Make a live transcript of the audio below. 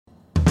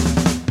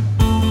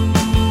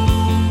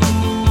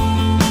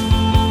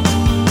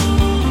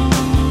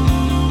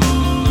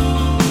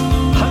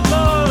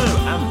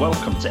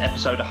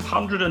episode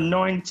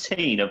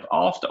 119 of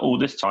After All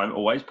This Time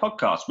Always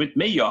podcast with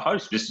me, your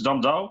host, Mr. Tom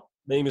Dole.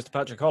 Me, Mr.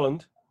 Patrick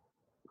Holland.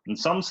 And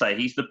some say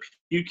he's the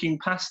puking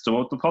pastor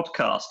of the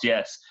podcast,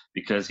 yes,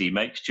 because he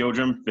makes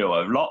children feel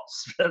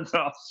lots and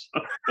lots.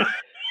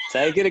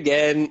 Take it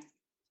again.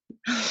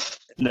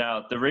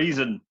 Now, the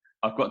reason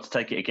I've got to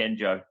take it again,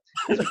 Joe,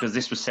 is because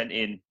this was sent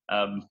in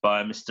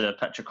by Mr.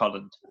 Patrick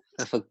Holland.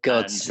 Oh, for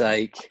God's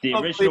sake. The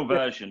original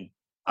version.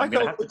 I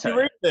can't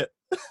read it.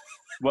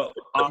 Well,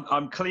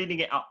 I'm cleaning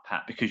it up,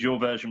 Pat, because your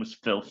version was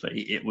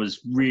filthy. It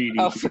was really...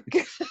 Oh,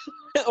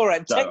 all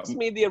right, text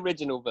me the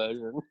original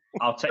version.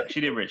 I'll text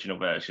you the original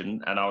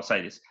version, and I'll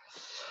say this.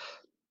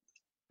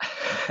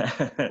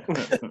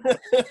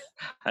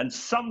 And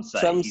some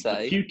say he's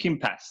the puking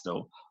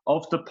pastel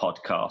of the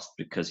podcast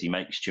because he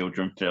makes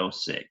children feel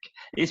sick.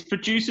 It's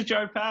producer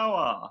Joe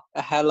Power.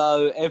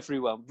 Hello,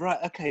 everyone. Right,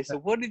 okay, so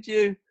what did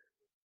you...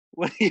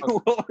 I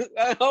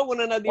want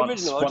to know the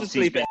original. I'll just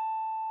leave it.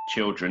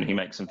 Children, he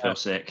makes them feel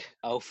sick.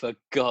 Oh, for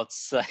God's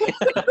sake.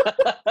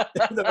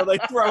 They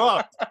throw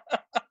up.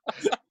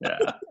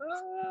 Yeah.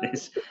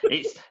 It's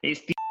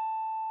the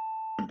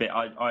bit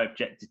I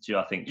objected to,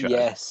 I think, Joe.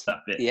 Yes. That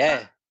bit.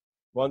 Yeah.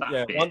 Once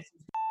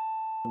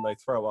they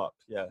throw up,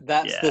 yeah.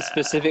 That's the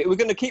specific. We're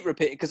going to keep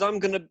repeating because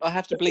I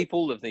have to bleep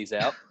all of these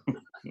out.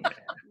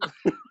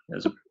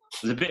 There's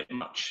a bit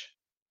much.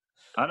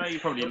 I know you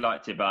probably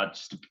liked it, but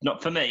just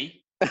not for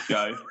me,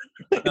 Joe.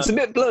 It's a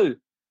bit blue.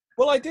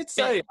 Well, I did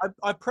say,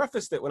 I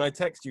prefaced it when I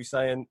text you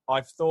saying,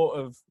 I've thought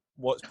of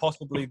what's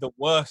possibly the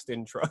worst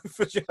intro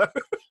for Joe.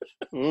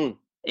 Mm.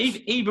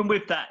 Even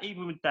with that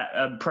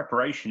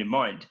preparation in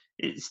mind,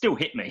 it still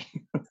hit me.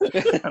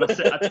 And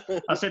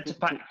I said to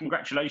Pat,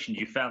 "Congratulations,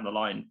 you found the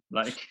line."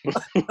 Like,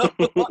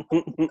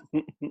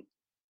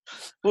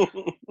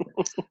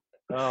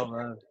 oh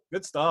man,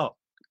 good start.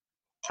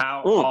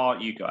 How are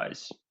you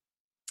guys?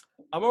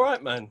 I'm all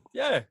right, man.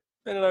 Yeah,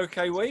 been an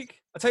okay week.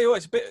 I tell you what,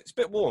 it's a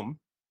bit warm.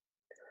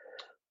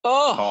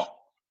 Oh, hot.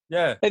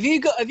 Yeah. Have you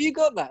got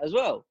that as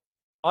well?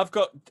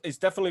 It's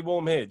definitely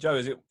warm here. Joe,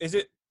 is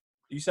it?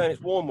 Are you saying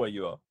it's warm where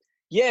you are?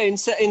 Yeah, in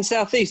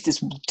Southeast, it's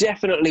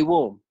definitely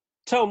warm.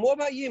 Tom, what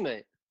about you,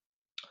 mate?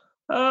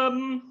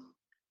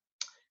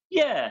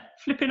 Yeah,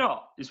 flipping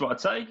hot is what I'd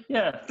say.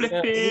 Yeah,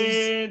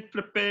 flipping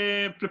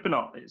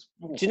hot. Do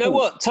you know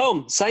what,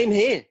 Tom? Same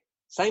here.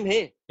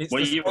 It's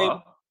where you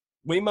are.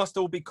 We must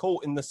all be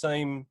caught in the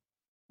same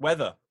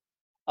weather.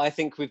 I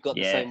think we've got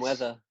the same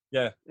weather.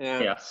 Yeah.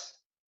 Yes.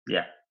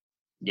 Yeah.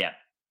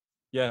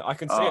 Yeah, I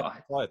can see it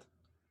outside.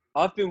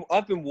 I've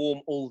been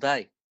warm all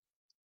day.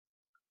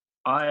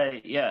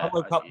 I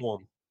woke up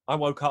warm.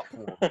 Are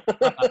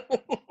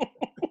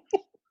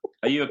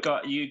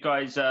you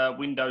guys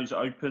windows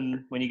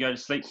open when you go to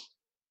sleep?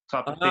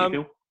 Type of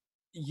people?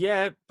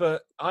 Yeah,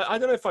 but I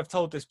don't know if I've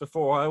told this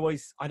before.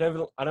 I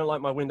don't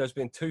like my windows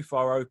being too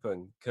far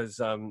open because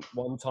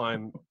one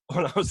time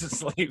when I was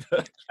asleep,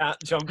 a cat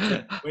jumped in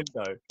the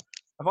window.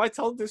 Have I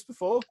told this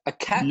before? A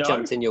cat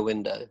jumped in your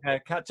window? Yeah, a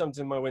cat jumped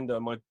in my window.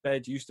 My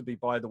bed used to be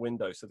by the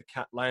window, so the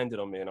cat landed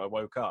on me and I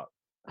woke up.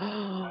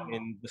 And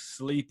in the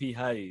sleepy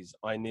haze,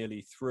 I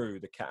nearly threw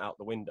the cat out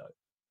the window.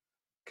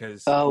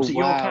 Was it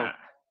your cat?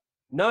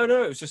 No,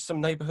 it was just some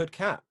neighbourhood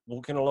cat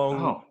walking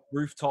along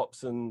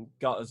rooftops and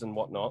gutters and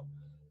whatnot.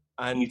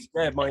 And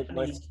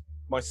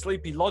my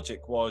sleepy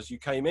logic was, you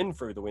came in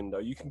through the window,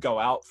 you can go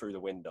out through the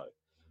window.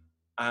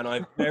 And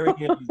I very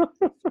nearly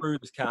threw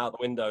this cat out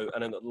the window,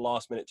 and then at the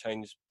last minute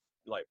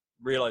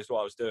realised what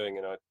I was doing,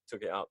 and I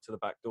took it out to the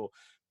back door.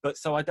 But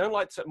so I don't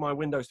like my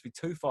windows to be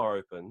too far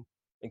open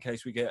in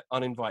case we get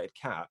uninvited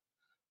cat.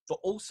 But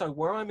also,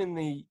 where I'm in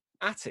the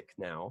attic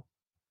now,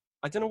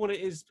 I don't know what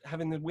it is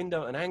having the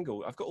window at an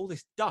angle. I've got all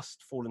this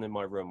dust falling in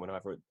my room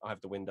whenever I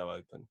have the window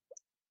open.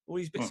 All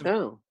these bits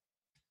of...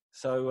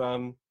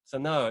 So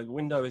no, the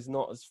window is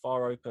not as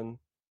far open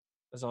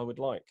as I would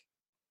like.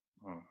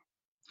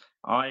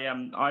 I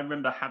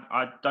remember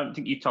I don't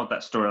think you told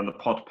that story on the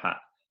pod, Pat,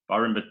 but I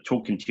remember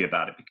talking to you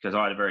about it because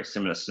I had a very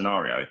similar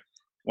scenario.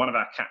 One of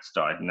our cats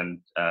died, and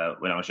then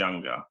when I was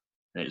younger,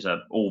 it was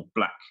an all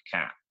black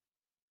cat,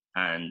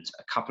 and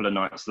a couple of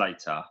nights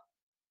later,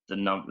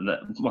 one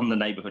of the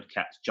neighbourhood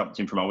cats jumped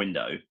in from my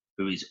window,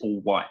 who is all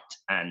white,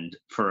 and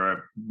for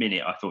a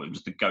minute I thought it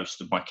was the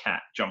ghost of my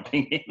cat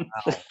jumping in.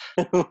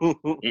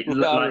 It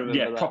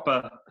looked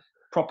like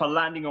proper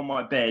landing on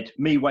my bed,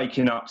 me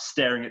waking up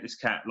staring at this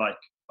cat like,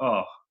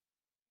 oh,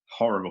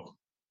 horrible.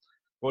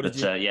 What did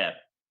you? Yeah.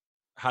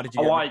 How did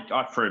you?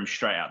 I threw him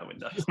straight out the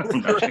window.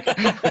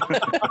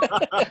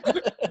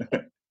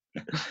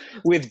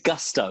 With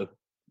gusto.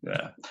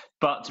 Yeah,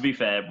 but to be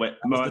fair,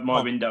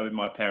 my window in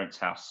my parents'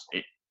 house,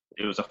 it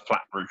was a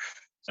flat roof,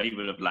 so he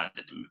would have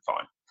landed and been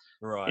fine.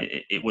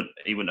 Right. He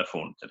wouldn't have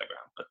fallen to the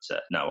ground. But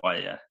no,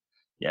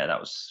 that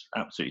was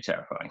absolutely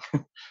terrifying.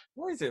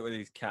 What is it with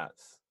these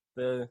cats?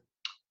 The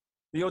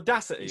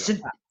audacity of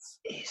cats.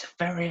 It's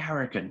very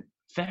arrogant.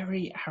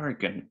 Very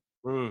arrogant.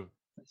 Mm.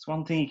 It's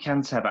one thing you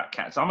can say about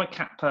cats. I'm a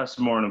cat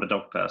person more than I'm a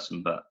dog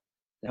person, but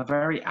they're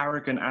very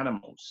arrogant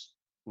animals.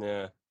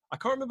 Yeah. I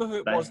can't remember who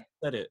it was that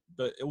said it,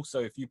 but also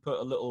if you put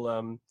a little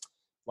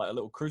like a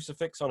little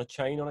crucifix on a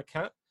chain on a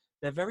cat,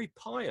 they're very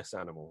pious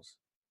animals.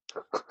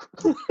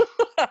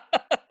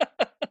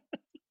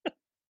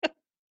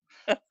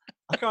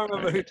 I can't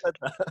remember who said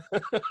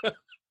that.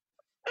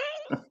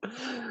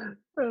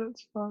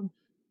 That's fun.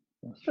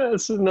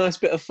 That's a nice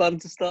bit of fun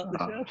to start the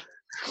show.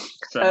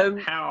 So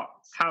how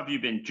have you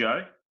been,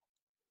 Joe?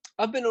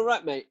 I've been all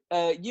right, mate.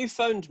 You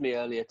phoned me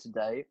earlier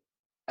today.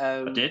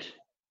 I did.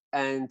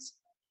 And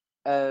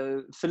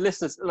for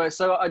listeners, like,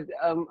 so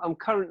I'm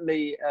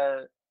currently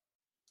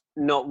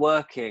not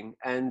working,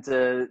 and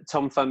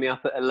Tom phoned me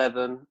up at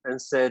 11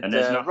 and said, and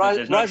 "Rise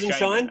and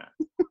shine."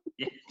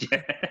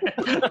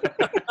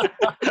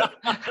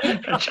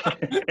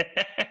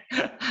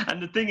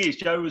 And the thing is,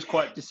 Joe was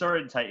quite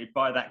disorientated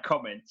by that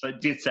comment, so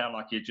it did sound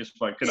like he'd just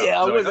woken up.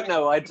 Yeah, I wasn't.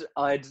 No, I'd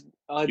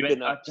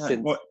been up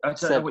since. I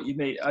don't know what you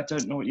mean. I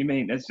don't know what you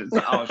mean. It's just,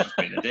 I was just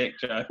being a dick,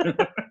 Joe.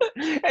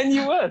 And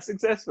you were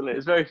successfully.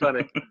 It's very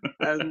funny.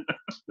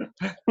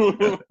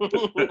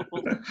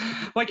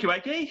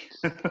 Wakey.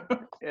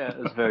 Yeah, it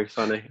was very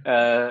funny.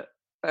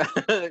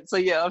 So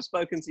yeah, I've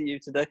spoken to you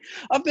today.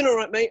 I've been all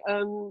right, mate.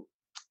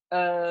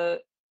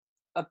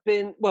 I've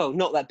been, well,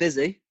 not that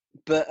busy,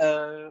 but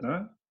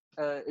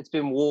it's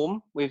been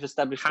warm. We've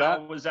established that.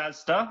 How was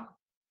Asda?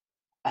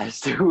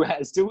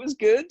 Asda was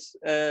good.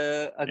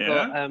 I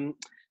got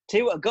tell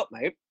you what I got,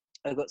 mate.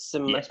 I got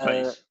some. Yes,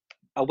 please.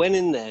 I went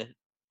in there.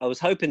 I was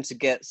hoping to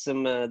get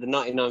some the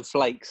 99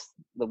 flakes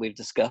that we've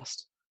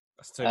discussed.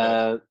 That's too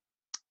much.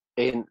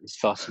 It's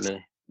far too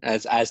many,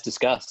 as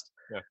discussed.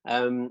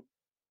 Yeah.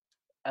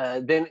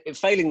 Then,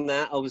 failing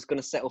that, I was going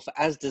to settle for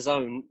Asda's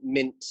own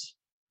mint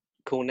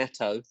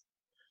cornetto.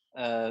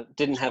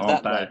 Didn't have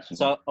that though.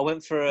 So I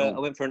went for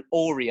an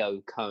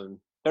Oreo cone.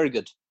 Very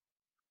good.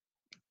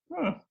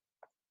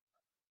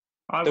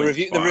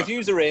 The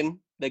reviews are in.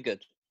 They're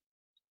good.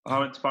 I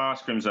went to buy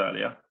ice creams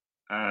earlier,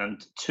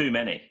 and too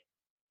many.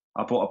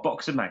 I bought a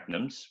box of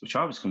Magnums, which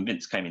I was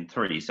convinced came in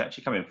 3s. It's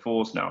actually come in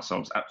 4s now, so I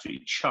was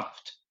absolutely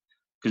chuffed.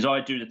 Because I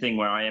do the thing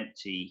where I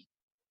empty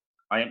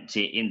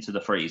it into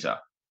the freezer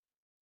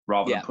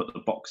rather than put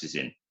the boxes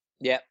in.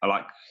 Yeah. I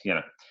like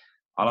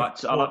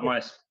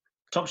my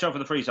top shelf of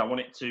the freezer. I want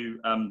it to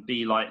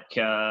be like,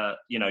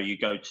 you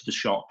go to the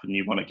shop and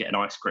you want to get an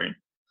ice cream.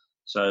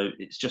 So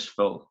it's just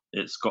full.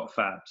 It's got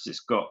Fabs. It's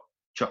got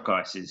Choc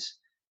Ices.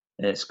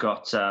 It's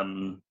got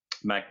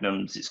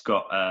Magnums. It's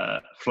got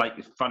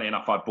Flake. Funny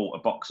enough, I bought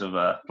a box of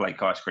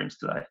Flake ice creams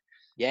today.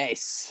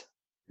 Yes.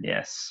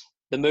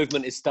 The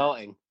movement is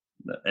starting.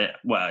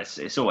 Well,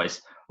 it's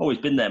always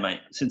been there,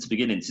 mate, since the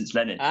beginning, since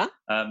Lenin. Huh?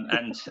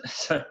 And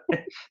so,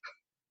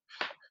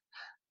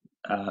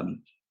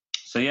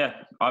 so yeah,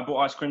 I bought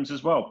ice creams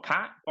as well.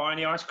 Pat, buy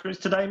any ice creams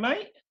today,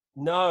 mate?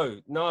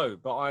 No,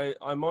 but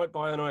I might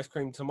buy an ice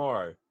cream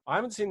tomorrow. I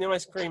haven't seen the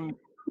ice cream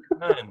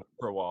man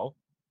for a while.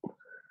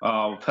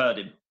 Oh, I've heard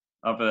him.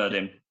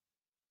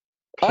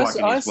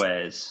 Plugging his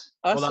wares.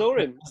 I saw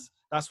him.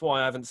 That's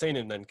why I haven't seen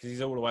him then, because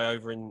he's all the way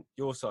over in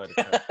your side of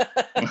town.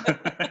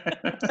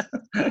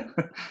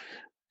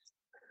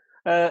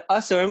 I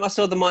saw him. I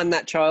saw the Mind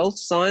That Child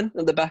sign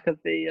at the back of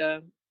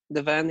the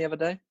van the other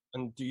day.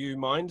 And do you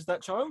mind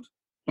that child?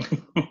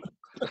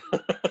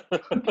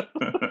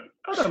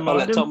 I'll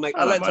let Tom make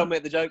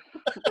the joke.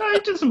 No, he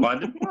doesn't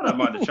mind him. I don't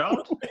mind a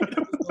child.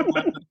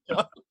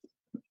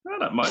 I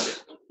don't mind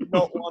it.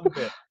 Not one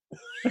bit.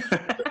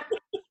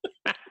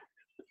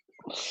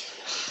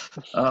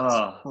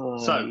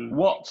 So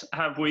what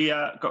have we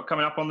got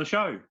coming up on the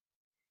show?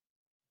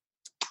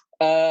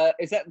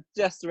 Is that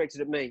just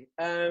directed at me?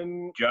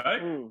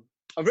 Joe?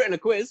 I've written a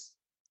quiz.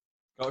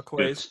 Got a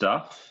quiz. Good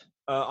stuff.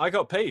 I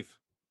got peeve.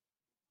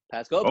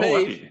 Pat's got a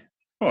peeve.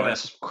 Well,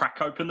 let's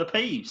crack open the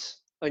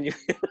peeves. And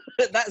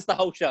that's the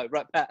whole show,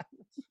 right, Pat?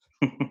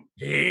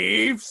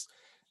 Peeves.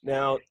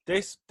 Now,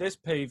 this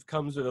peeve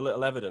comes with a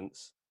little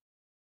evidence.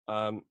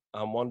 I'm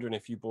wondering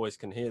if you boys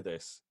can hear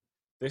this.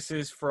 This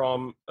is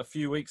from a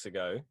few weeks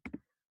ago.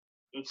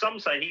 And some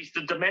say he's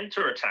the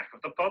Dementor attack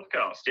of the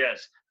podcast,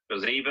 yes.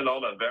 Because even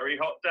on a very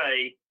hot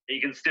day, he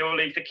can still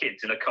leave the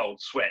kids in a cold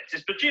sweat.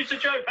 It's producer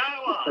Joe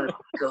Power!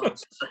 For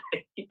God's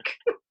sake.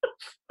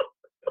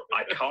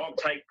 I can't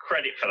take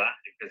credit for that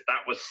because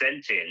that was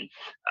sent in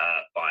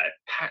by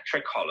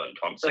Patrick Holland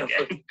once again.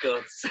 Oh, for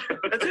God's sake.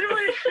 Didn't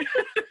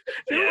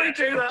we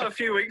do that a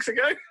few weeks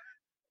ago?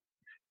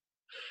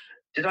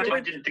 I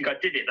didn't think I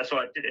did it. That's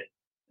why I did it.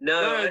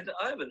 No,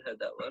 I haven't heard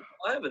that one.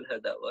 I haven't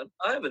heard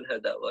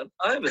that one.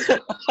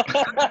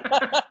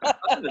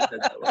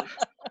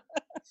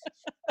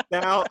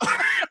 Now,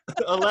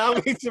 allow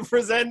me to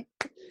present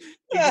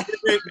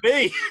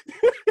me.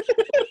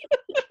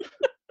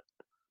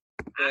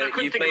 I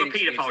couldn't think of a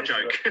paedophile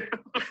joke.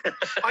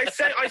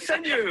 I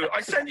sent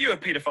you a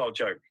paedophile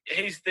joke.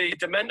 He's the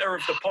Dementor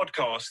of the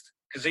podcast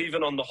because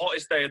even on the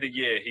hottest day of the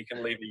year, he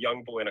can leave a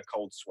young boy in a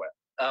cold sweat.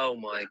 Oh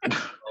my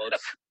God.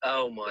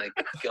 Oh my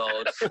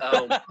God.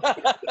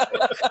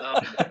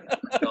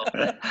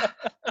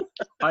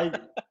 I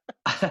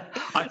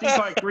think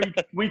I agree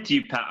agree with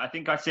you, Pat. I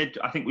think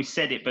we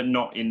said it, but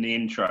not in the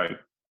intro.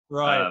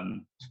 Right.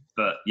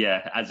 But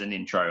yeah, as an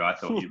intro, I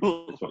thought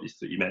that's what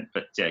you meant.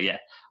 But yeah,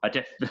 I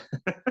definitely.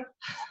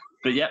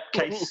 But yeah,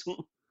 case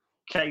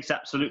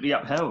absolutely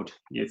upheld.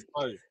 Yeah.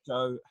 Oh,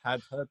 Joe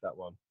had heard that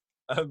one,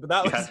 but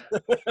that was.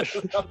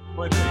 That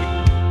was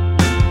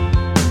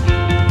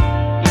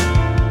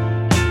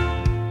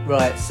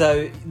right.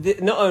 So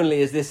not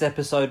only is this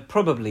episode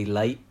probably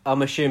late,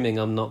 I'm assuming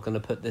I'm not going to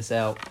put this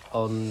out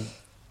on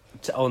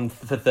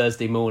for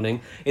Thursday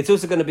morning. It's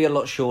also going to be a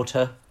lot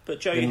shorter. But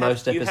Joe, you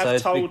have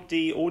told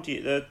the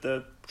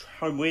the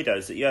home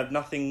weirdos that you have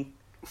nothing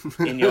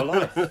in your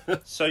life,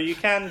 so you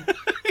can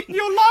in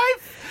your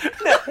life,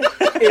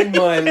 in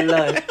my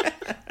life.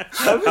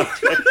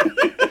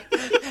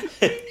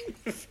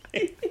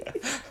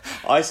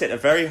 I sent a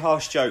very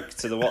harsh joke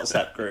to the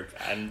WhatsApp group,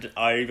 and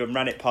I even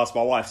ran it past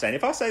my wife, saying,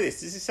 "If I say this,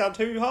 does it sound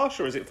too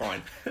harsh, or is it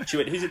fine?" She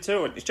went, "Who's it to?"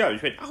 I went, "It's Joe."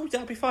 She went, "Oh,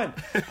 that'll be fine."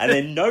 And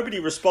then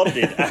nobody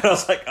responded, and I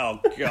was like, "Oh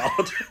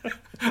God."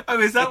 Oh,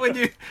 is that when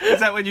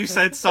you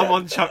said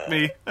someone chuck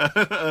me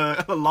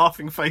a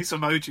laughing face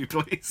emoji,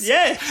 please?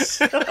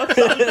 Yes, I was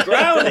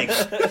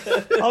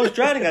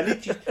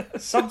drowning.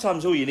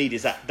 Sometimes all you need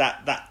is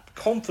that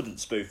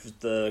confidence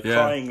boost, the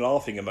crying,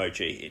 laughing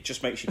emoji. It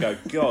just makes you go,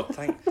 God,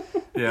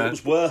 it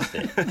was worth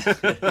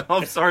it.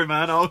 I'm sorry,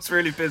 man. I was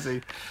really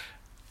busy.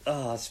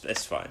 Oh,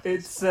 it's fine.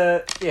 It's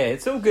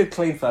it's all good,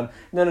 clean fun.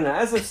 No.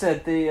 As I've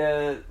said,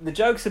 the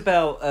jokes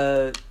about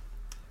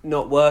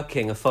not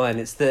working are fine.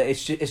 It's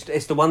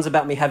the ones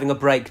about me having a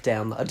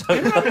breakdown that I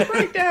don't like. Have a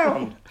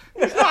breakdown.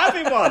 He's not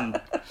having one.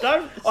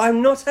 Don't.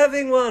 I'm not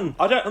having one.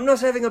 I'm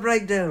not having a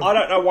breakdown. I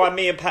don't know why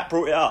me and Pat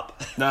brought it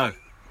up. No.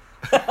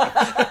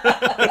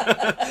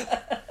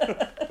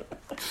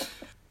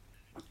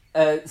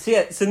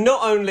 So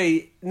not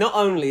only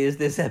is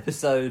this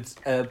episode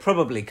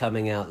probably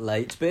coming out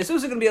late, but it's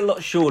also going to be a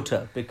lot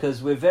shorter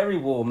because we're very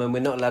warm and we're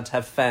not allowed to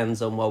have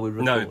fans on while we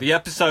record. No, the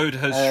episode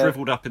has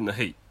shriveled up in the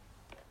heat.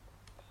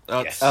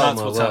 That's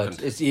what's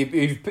happened.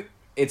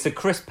 It's a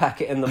crisp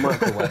packet in the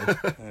microwave.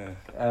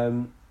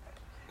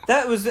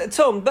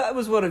 That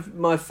was one of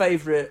my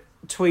favourite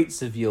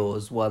tweets of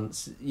yours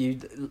once.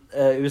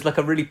 It was like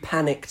a really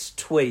panicked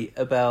tweet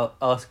about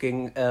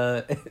asking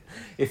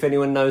if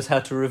anyone knows how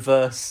to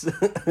reverse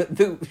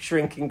the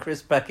shrinking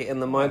crisp packet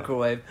in the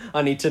microwave.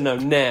 I need to know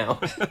now.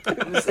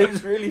 It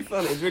was really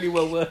fun. It was really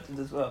well worded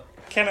as well.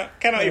 Cannot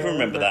even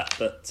remember that,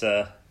 but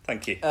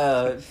thank you.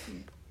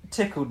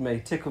 Tickled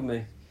me.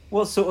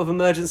 What sort of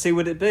emergency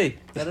would it be?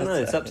 I don't know.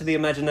 It's up to the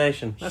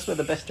imagination. That's where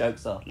the best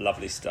jokes are.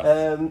 Lovely stuff.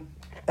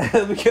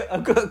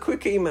 I've got a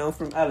quick email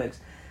from Alex.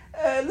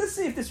 Let's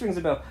see if this rings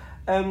a bell.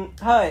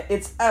 Hi,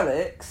 it's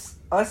Alex.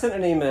 I sent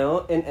an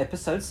email in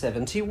episode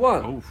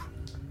 71. Oof.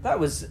 That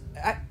was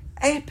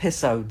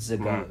episodes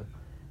ago.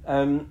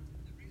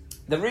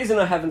 The reason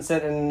I haven't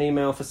sent in an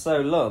email for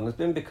so long has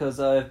been because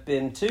I've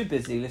been too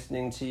busy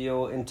listening to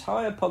your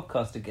entire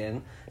podcast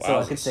again, so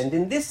I could send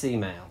in this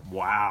email.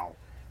 Wow.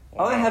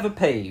 I have a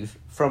peeve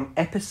from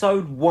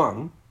episode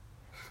 1,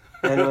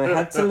 and I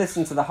had to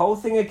listen to the whole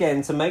thing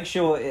again to make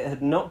sure it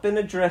had not been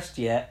addressed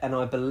yet, and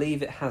I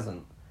believe it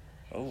hasn't.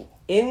 Oh.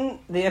 In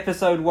the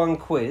episode 1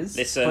 quiz,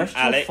 listen,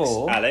 question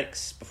 4...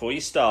 Alex, before you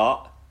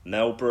start,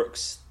 Mel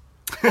Brooks...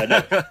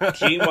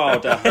 Q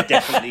Wilder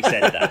definitely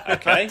said that,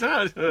 okay?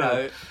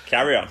 No.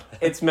 Carry on.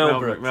 It's Mel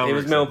Brooks. It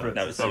was Mel Brooks.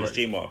 No, it was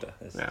Gene Wilder.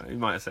 Yeah, he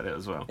might have said it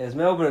as well. It was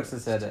Mel Brooks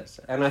that said it.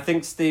 And I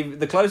think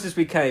the closest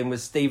we came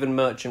was Stephen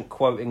Merchant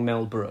quoting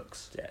Mel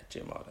Brooks. Yeah,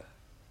 Gene Wilder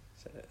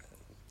said it.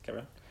 Carry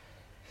on.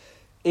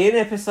 In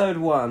episode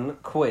 1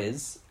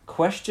 quiz,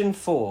 question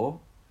 4,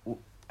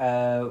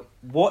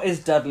 what is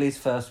Dudley's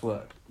first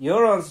word?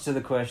 Your answer to the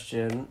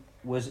question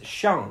was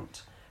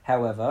shan't.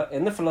 However,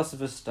 in the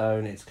Philosopher's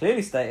Stone, it's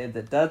clearly stated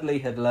that Dudley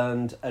had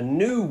learned a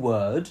new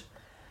word.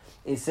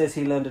 It says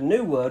he learned a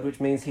new word, which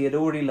means he had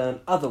already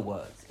learned other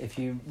words. If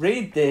you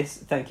read this,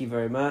 thank you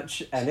very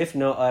much. And if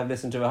not, I've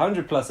listened to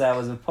 100+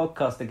 hours of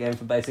podcast again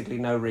for basically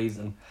no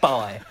reason.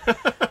 Bye.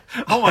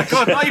 Oh my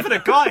God, not even a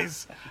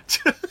guy's.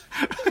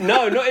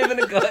 No, not even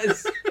a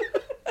guy's.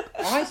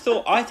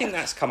 I think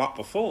that's come up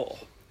before.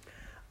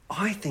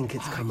 I think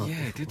it's come up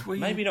before. Did we?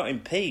 Maybe not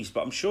in Peas,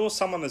 but I'm sure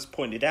someone has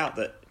pointed out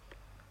that...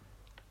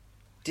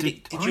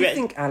 I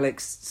think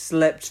Alex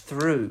slept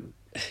through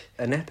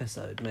an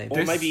episode, maybe.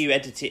 Or maybe you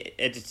edited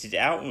it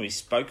out when we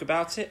spoke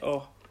about it,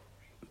 or...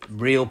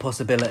 Real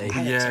possibility.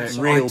 Yeah,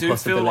 real I do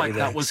feel like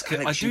that was.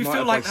 Alex, I do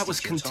feel like that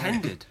was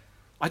contended.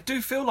 I do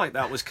feel like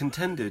that was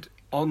contended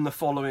on the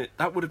following.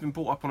 That would have been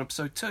brought up on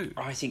episode 2.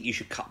 I think you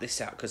should cut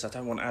this out because I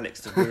don't want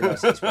Alex to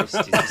realise he's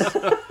wasted.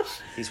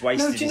 He's wasted his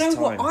time. No, do you know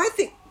what I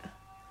think?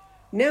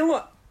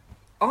 Now,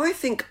 I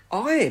think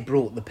I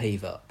brought the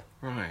peeve up.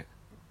 Right.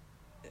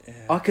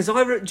 Because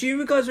do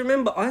you guys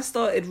remember? I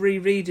started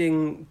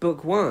rereading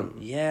book 1.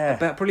 Yeah.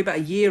 Probably about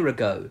a year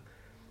ago,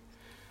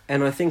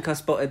 and I think I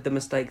spotted the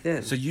mistake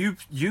then. So you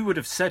would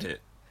have said it.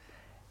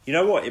 You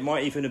know what? It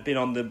might even have been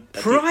on the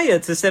prior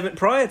to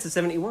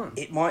 71.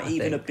 It might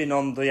even have been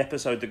on the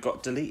episode that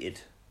got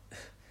deleted.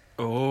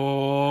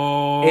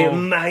 Oh, Oh, It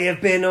may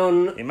have been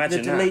on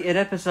Imagine the deleted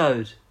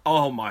episode.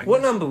 oh my!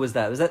 What number was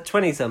that? Was that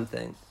 20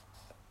 something?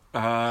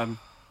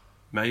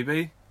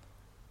 Maybe.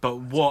 But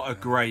what a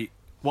great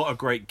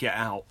get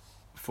out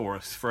for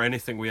us for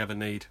anything we ever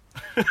need.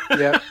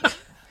 Yeah.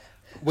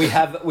 We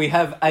have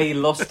a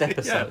lost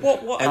episode. Yeah.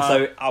 What? And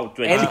so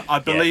I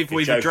believe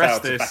we've Joe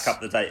addressed failed this. to back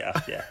up the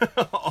data. Yeah.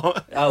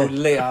 oh,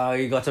 Leo,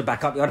 you got to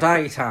back up your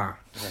data.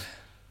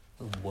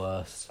 The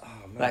worst.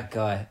 That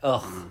guy.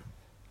 Ugh.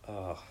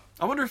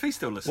 I wonder if he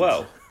still listens.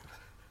 Well,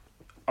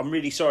 I'm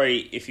really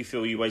sorry if you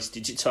feel you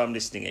wasted your time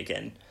listening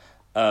again.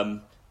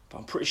 But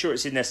I'm pretty sure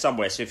it's in there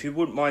somewhere. So if you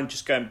wouldn't mind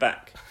just going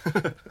back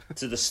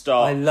to the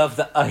start. I love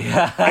that. Oh,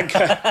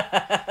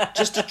 yeah.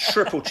 Just to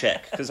triple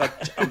check, because I'm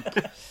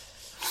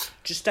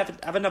just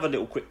have another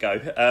little quick go.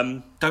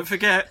 Don't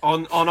forget,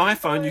 on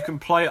iPhone you can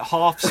play at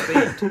half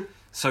speed.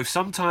 So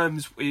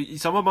sometimes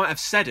someone might have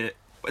said it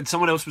and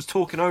someone else was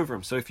talking over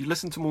them. So if you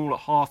listen to them all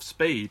at half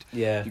speed,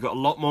 Yeah. you've got a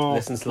lot more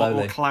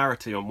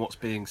clarity on what's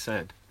being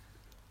said.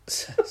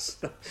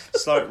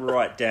 Slow it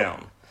right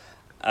down.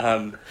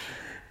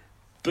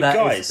 But That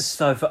guys, is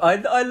so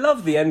I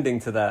love the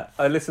ending to that.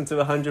 I listened to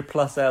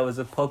 100+ hours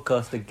of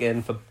podcast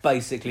again for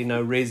basically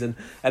no reason,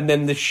 and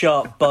then the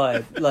sharp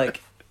bite.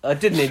 Like, I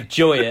didn't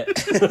enjoy it.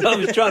 I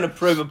was trying to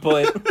prove a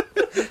point.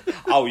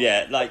 oh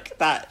yeah, like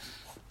that,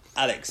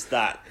 Alex.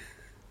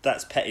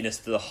 That's pettiness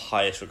to the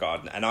highest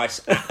regard, and I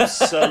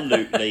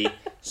absolutely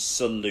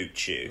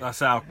salute you. That's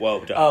how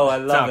well done. Oh, I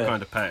love it.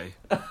 kind of petty.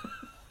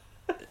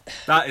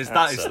 That is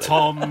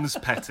Tom's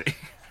petty.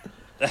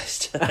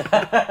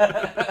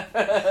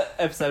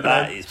 Episode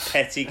That 9. is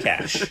petty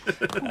cash.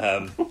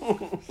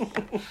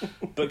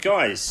 But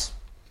guys,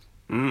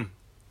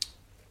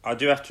 I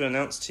do have to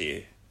announce to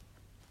you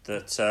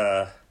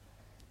that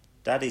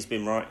Daddy's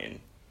been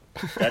writing.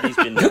 Daddy's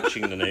been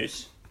watching the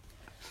news.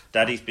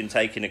 Daddy's been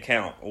taking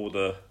account all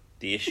the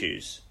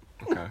issues.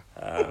 Okay.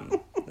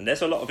 And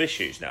there's a lot of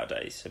issues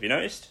nowadays. Have you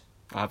noticed?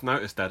 I've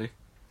noticed, Daddy.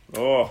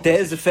 Oh,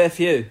 There's a fair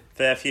few.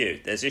 fair few.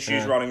 There's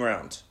issues running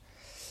around.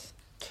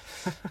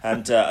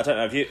 And I don't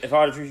know, if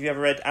either of you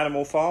ever read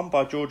Animal Farm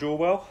by George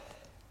Orwell?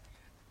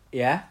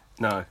 Yeah?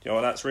 No. Do you know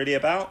what that's really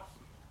about?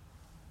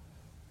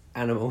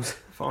 Animals.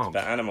 Farm.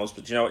 About animals,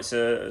 but do you know it's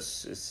an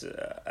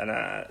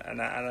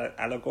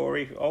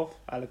allegorical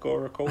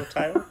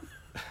tale?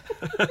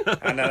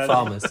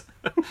 Farmers.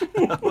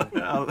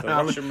 The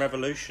Russian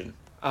Revolution.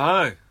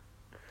 Oh.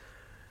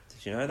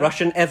 Did you know that?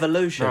 Russian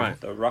evolution. Right.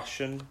 The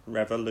Russian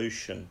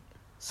Revolution.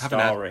 Haven't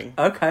had- Starring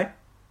Okay.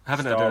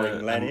 Haven't had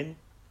starring Lenin,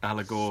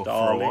 Allegor Stalin.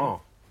 for a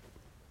while.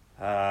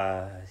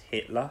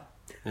 Hitler,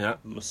 Yeah.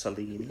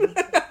 Mussolini.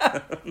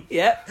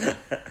 Yeah.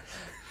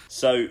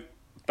 So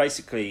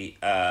basically,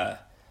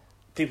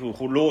 people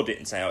will laud it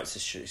and say, "Oh,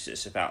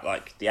 it's about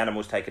like the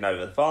animals taking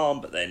over the farm,"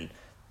 but then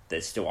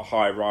there's still a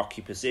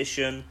hierarchy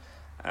position.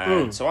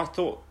 And so I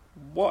thought,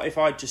 what if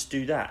I just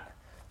do that?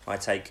 I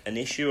take an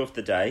issue of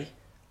the day,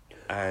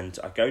 and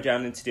I go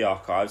down into the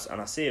archives, and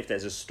I see if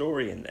there's a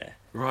story in there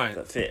Right.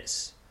 that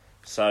fits.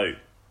 So,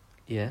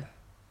 Yeah.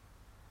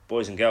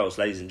 boys and girls,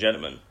 ladies and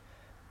gentlemen,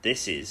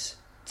 this is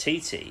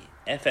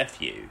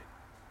TTFFU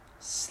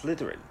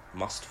Slytherin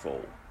Must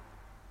Fall,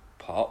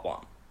 Part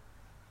 1.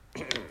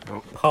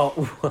 Part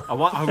I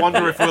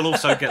wonder if we'll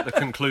also get the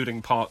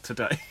concluding part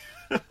today.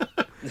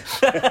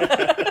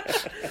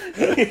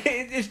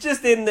 It's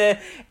just in there.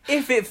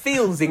 If it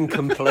feels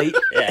incomplete,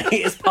 Yeah.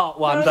 it's part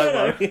 1, don't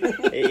worry.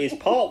 It is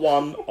Part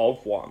 1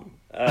 of 1.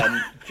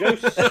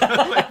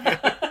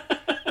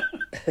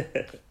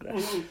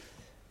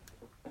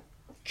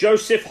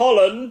 Joseph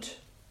Holland,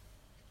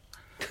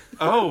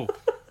 Oh.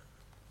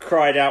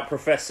 cried out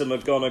Professor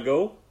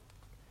McGonagall.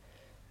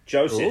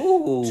 Joseph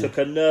Ooh. took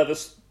a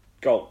nervous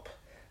gulp,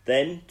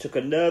 then took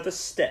a nervous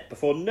step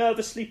before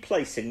nervously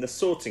placing the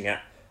sorting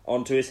hat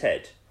onto his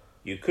head.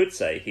 You could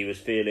say he was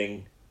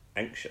feeling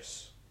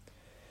anxious.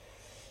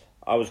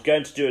 I was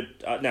going to do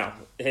now,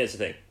 here's the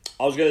thing.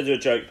 I was going to do a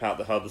joke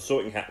about how the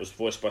sorting hat was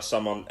voiced by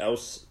someone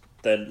else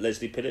than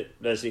Leslie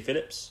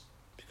Phillips,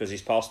 because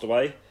he's passed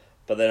away.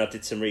 But then I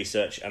did some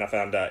research and I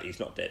found out he's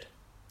not dead.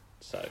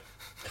 So,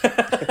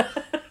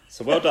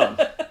 so well done,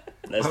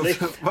 Leslie.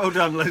 Well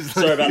done, Leslie.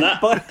 Sorry about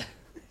that. But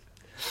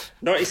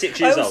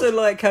 96 I years also old.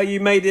 like how you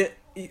made it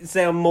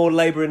sound more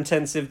labour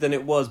intensive than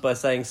it was by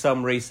saying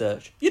some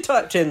research. You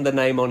typed in the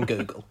name on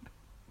Google.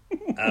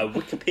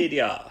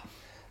 Wikipedia.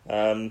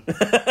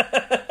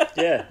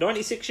 Yeah,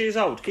 96 years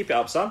old. Keep it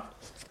up, son.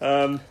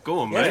 Go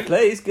on, Yeah, mate.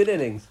 please. Good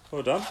innings.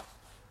 Well done.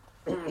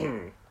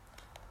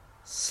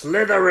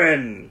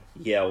 Slytherin!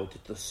 Yelled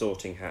the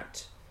sorting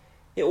hat.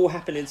 It all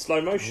happened in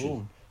slow motion.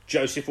 Ooh.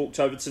 Joseph walked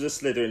over to the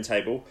Slytherin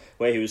table,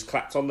 where he was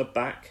clapped on the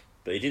back,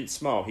 but he didn't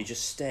smile, he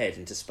just stared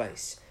into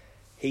space.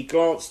 He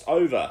glanced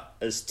over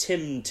as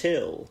Tim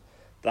Till,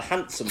 the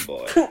handsome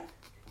boy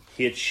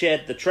he had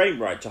shared the train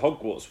ride to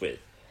Hogwarts with,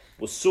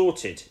 was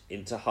sorted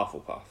into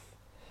Hufflepuff.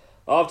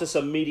 After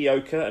some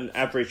mediocre and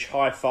average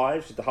high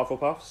fives with the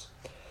Hufflepuffs,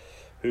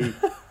 who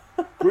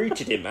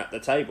greeted him at the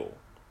table,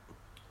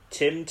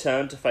 Tim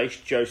turned to face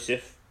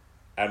Joseph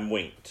and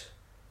winked.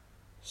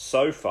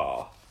 So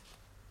far,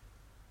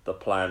 the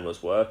plan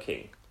was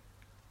working.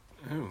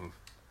 Ooh.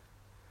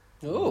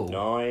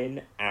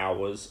 9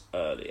 hours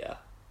earlier.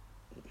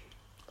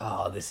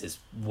 Oh, this is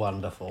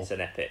wonderful. It's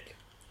an epic.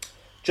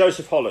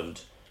 Joseph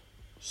Holland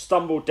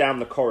stumbled down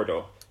the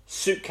corridor,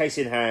 suitcase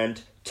in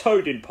hand,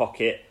 toad in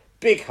pocket,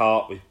 big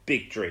heart with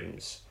big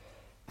dreams.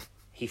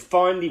 He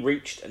finally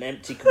reached an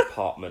empty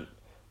compartment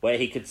where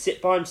he could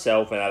sit by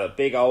himself and have a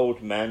big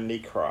old manly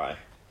cry.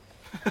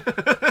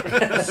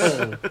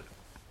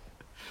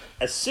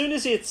 As soon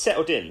as he had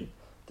settled in,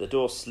 the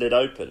door slid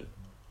open,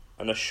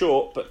 and a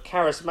short but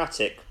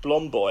charismatic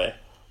blonde boy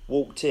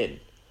walked in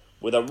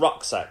with a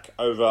rucksack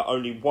over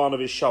only one of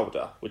his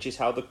shoulder, which is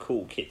how the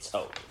cool kids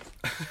told.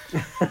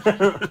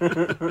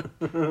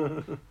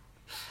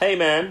 Hey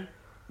man,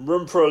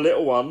 room for a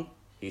little one,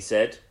 he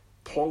said,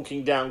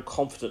 plonking down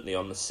confidently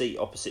on the seat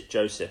opposite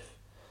Joseph.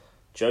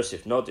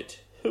 Joseph nodded.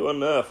 Who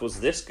on earth was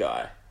this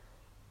guy?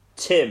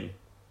 Tim.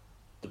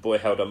 The boy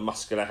held a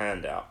muscular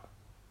hand out.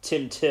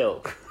 Tim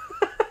Till.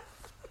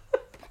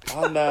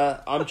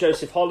 I'm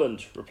Joseph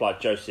Holland,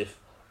 replied Joseph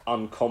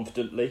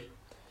unconfidently.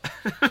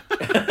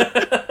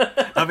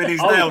 I mean,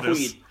 he's nailed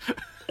us.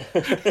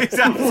 He's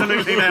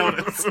absolutely nailed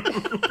us.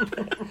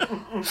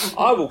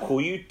 I will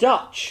call you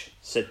Dutch,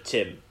 said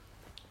Tim.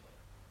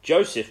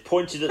 Joseph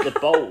pointed at the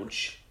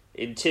bulge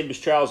in Tim's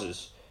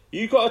trousers.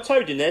 You got a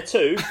toad in there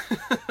too?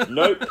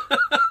 Nope,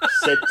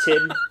 said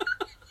Tim.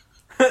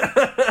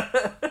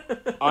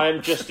 I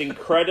am just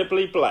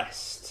incredibly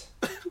blessed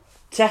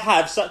to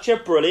have such a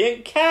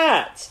brilliant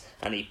cat.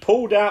 And he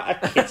pulled out a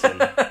kitten.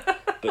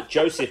 But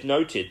Joseph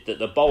noted that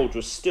the bulge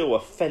was still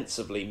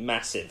offensively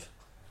massive.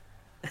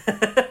 For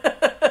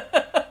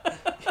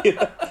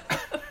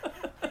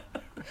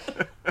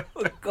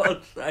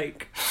God's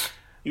sake.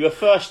 You were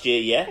first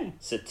year, yeah?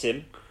 Said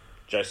Tim.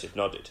 Joseph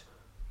nodded.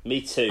 Me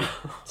too,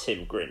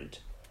 Tim grinned.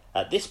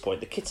 At this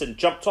point, the kitten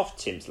jumped off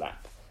Tim's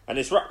lap, and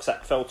his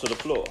rucksack fell to the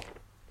floor.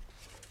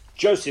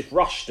 Joseph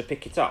rushed to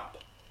pick it up.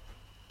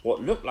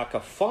 What looked like a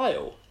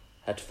file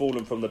had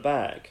fallen from the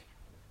bag,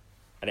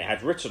 and it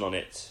had written on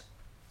it,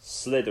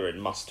 Slytherin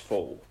must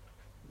fall.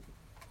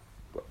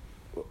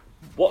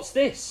 What's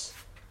this?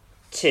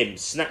 Tim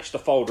snatched the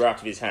folder out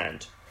of his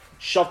hand,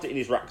 shoved it in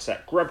his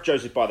rucksack, grabbed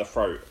Joseph by the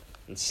throat,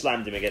 and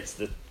slammed him against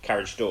the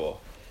carriage door.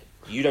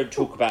 You don't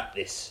talk about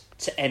this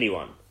to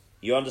anyone.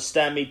 You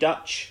understand me,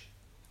 Dutch?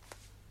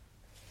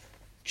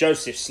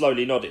 Joseph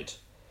slowly nodded.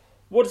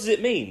 What does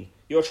it mean?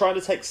 You're trying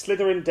to take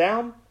Slytherin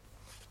down?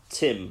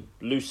 Tim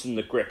loosened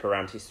the grip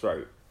around his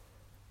throat.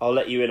 I'll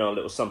let you in on a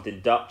little something,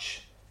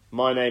 Dutch.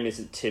 My name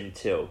isn't Tim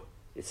Till.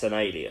 It's an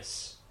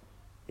alias.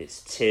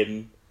 It's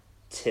Tim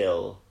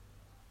Till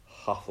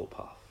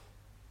Hufflepuff.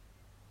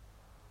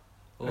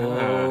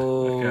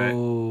 Okay.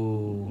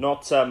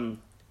 Not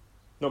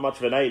much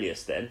of an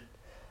alias then.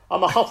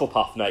 I'm a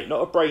Hufflepuff, Nate,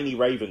 not a brainy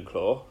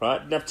Ravenclaw, right?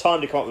 Didn't have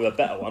time to come up with a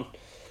better one.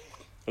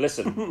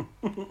 Listen,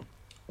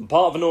 I'm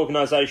part of an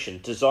organisation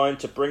designed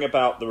to bring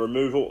about the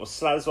removal of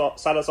Salazar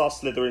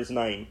Slytherin's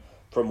name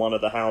from one of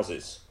the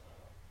houses.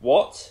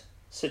 What?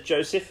 Said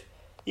Joseph.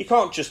 You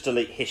can't just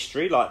delete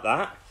history like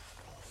that.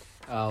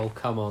 Oh,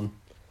 come on.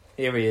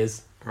 Here he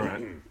is.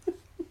 Right.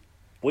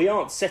 We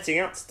aren't setting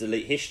out to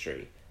delete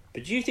history,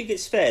 but do you think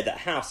it's fair that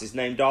house is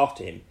named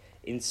after him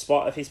in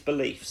spite of his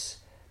beliefs?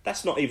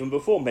 That's not even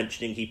before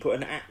mentioning he put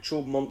an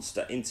actual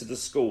monster into the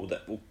school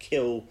that will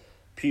kill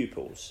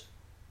pupils.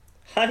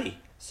 Hey,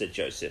 said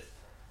Joseph,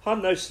 I'm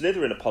no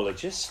Slytherin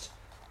apologist,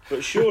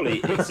 but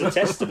surely it's a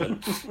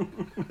testament.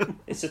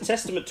 It's a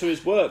testament to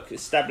his work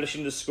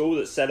establishing the school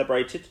that's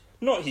celebrated,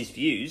 not his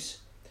views.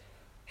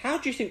 How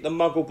do you think the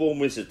Muggle-born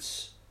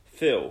wizards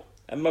feel,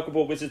 and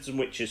Muggle-born wizards and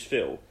witches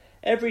feel,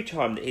 every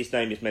time that his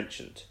name is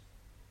mentioned?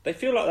 They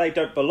feel like they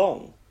don't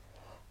belong.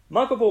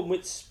 Muggle-born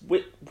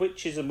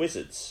witches and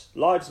wizards,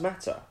 lives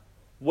matter.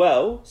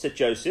 Well, said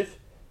Joseph,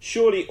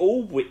 surely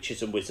all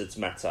witches and wizards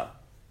matter.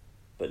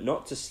 But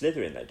not to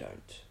Slytherin they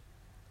don't.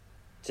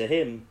 To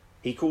him,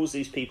 he calls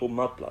these people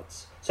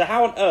mudbloods. So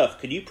how on earth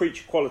can you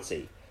preach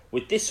equality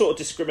with this sort of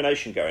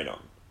discrimination going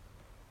on?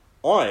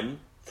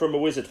 I'm from a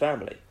wizard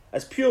family,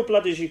 as pure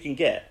blood as you can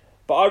get,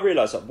 but I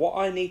realise that what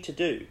I need to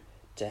do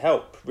to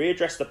help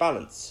readdress the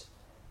balance,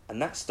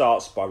 and that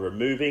starts by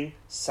removing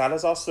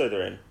Salazar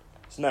Slytherin's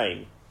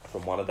name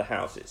from one of the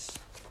houses.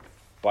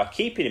 By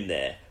keeping him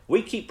there,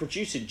 we keep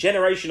producing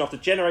generation after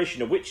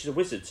generation of witches and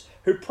wizards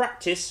who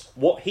practice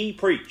what he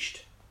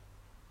preached.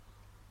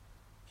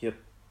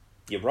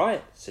 You're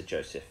right, said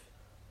Joseph.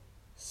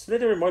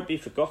 Slytherin won't be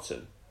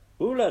forgotten.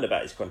 We will learn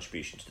about his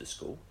contribution to the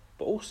school,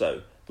 but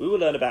also we will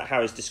learn about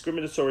how his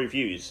discriminatory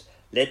views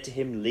led to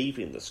him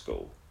leaving the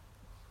school.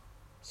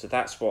 So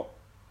that's what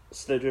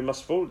Slytherin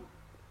Must Fall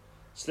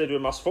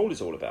is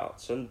all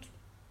about. And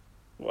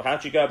well, how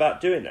do you go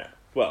about doing that?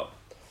 Well,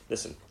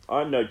 listen,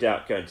 I'm no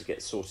doubt going to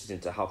get sorted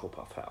into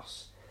Hufflepuff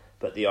House,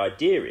 but the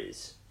idea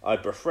is I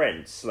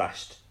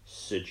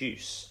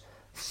befriend/seduce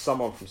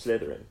someone from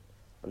Slytherin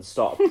and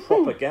start a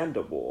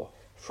propaganda war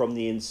from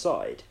the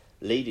inside,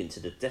 leading to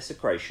the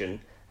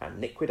desecration and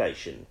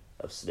liquidation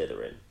of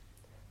Slytherin.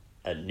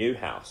 A new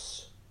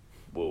house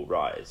will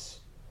rise.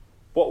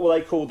 What will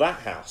they call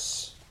that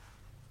house?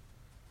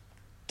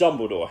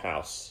 Dumbledore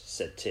House,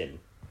 said Tim.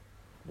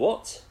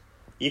 What?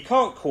 You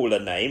can't call a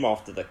name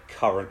after the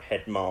current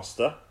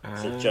headmaster,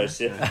 said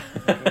Joseph.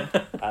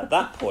 At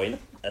that point,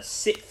 a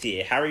 6th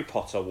year Harry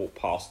Potter walked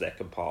past their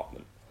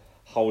compartment,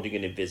 holding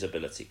an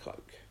invisibility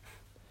cloak.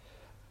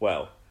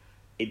 Well,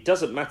 it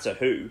doesn't matter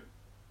who.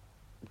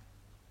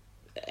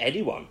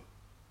 Anyone.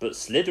 But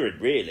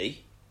Slytherin,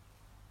 really.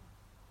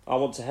 I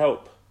want to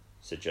help,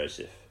 said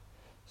Joseph.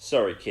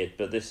 Sorry, kid,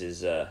 but this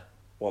is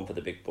one for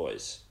the big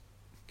boys.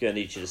 Gonna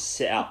need you to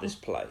sit out this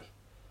play.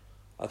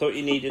 I thought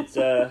you needed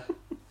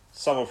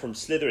someone from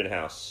Slytherin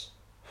House.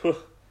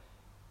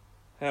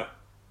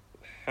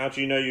 How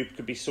do you know you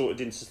could be sorted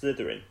into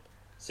Slytherin?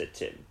 Said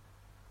Tim.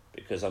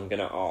 Because I'm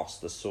going to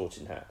ask the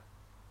Sorting Hat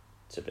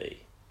to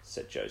be,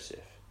 said Joseph.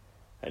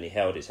 And he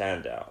held his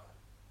hand out.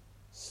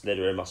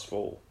 Slytherin must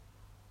fall.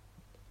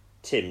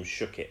 Tim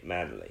shook it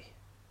manly.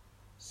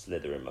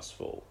 Slytherin must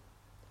fall.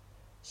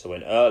 So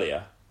when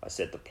earlier I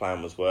said the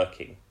plan was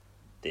working,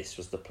 this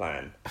was the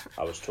plan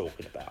I was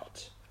talking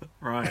about.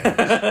 Right.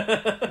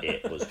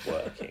 It was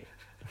working.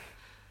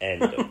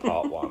 End of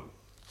part 1.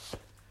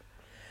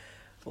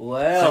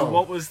 Well, so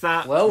what was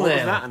that? Well, what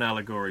was that an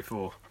allegory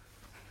for?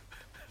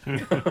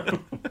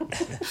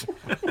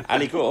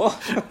 Ali Gore.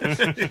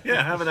 Yeah,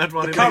 I haven't had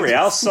one. The Curry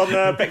House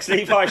on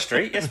Bexley High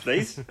Street. Yes,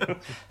 please.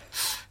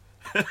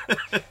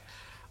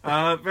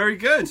 Very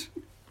good.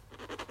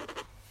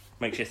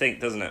 Makes you think,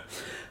 doesn't it?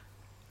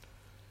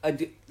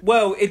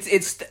 Well,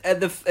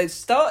 it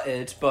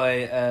started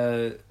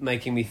by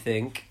making me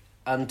think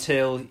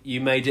until you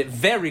made it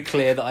very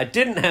clear that I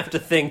didn't have to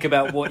think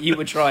about what you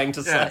were trying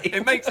to say.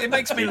 It makes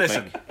me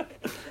listen.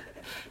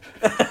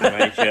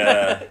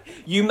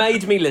 You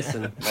made me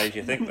listen. Made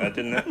you think that,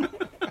 didn't it?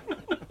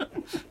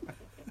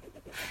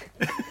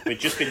 We've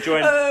just been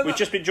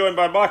joined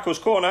by Michael's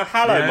Corner.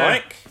 Hello, yeah.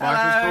 Mike.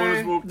 Michael's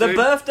Corner's walked The in.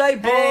 birthday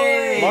boy.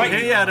 Hey. Mike,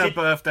 He had a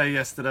birthday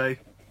yesterday.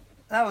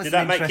 That was Did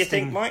that make you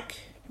interesting. think, Mike?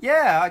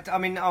 Yeah, I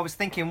mean, I was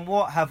thinking,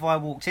 what have I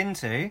walked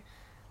into?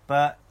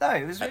 But no,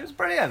 it was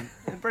brilliant.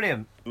 It was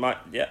brilliant. Mike,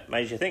 yeah,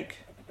 made you think.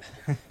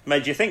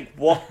 Made you think.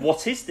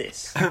 What is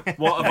this?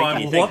 What have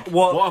Making you I think.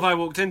 what have I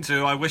walked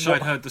into? I wish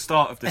I'd heard the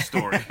start of this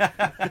story.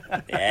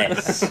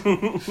 Yes.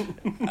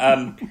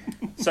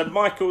 So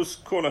Michael's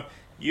Corner.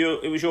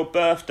 It was your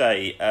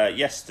birthday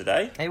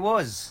yesterday. It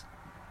was.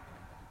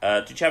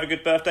 Did you have a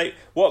good birthday?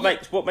 What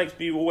makes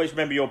me always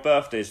remember your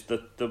birthday is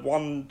the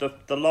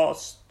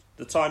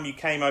time you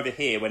came over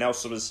here when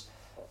Elsa was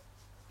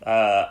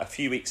a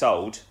few weeks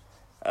old.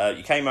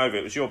 You came over.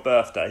 It was your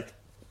birthday,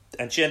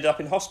 and she ended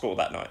up in hospital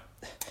that night.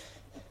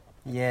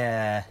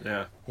 Yeah.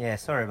 Yeah,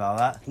 sorry about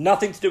that.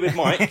 Nothing to do with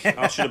Mike.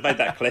 I should have made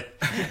that clear.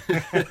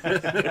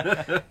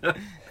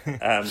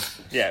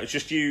 Yeah, it was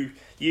just you.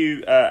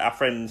 Our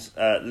friends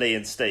Lee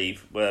and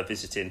Steve were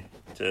visiting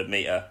to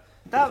meet her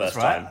for That the was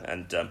first right. time,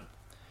 and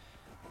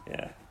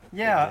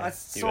Yeah, I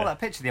saw that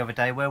picture the other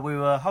day where we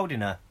were holding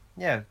her.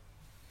 Yeah,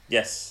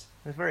 yes,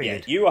 it was very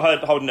good. You were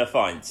holding her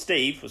fine.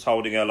 Steve was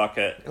holding her like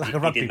a Like he a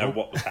rugby didn't know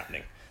ball. what was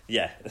happening.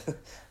 Yeah,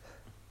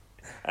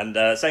 and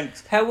same.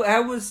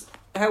 How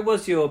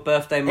was your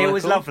birthday, Michael? It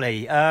was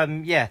lovely.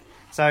 Yeah,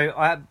 so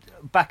I'm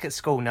back at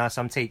school now,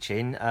 so I'm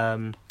teaching.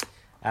 And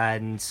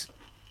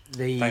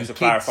the Thanks for kids...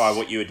 clarifying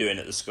what you were doing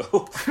at the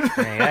school.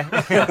 There you go.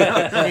 You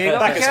got to be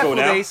Back at school careful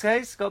now. these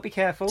days. Got to be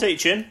careful.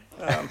 Teaching.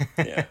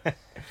 Yeah.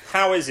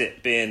 How is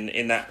it being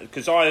in that?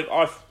 Because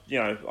I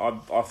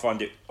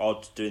find it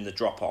odd doing the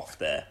drop off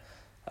there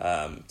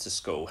to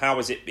school. How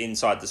is it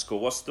inside the school?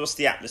 What's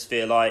the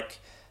atmosphere like?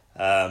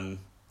 Are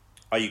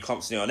you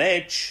constantly on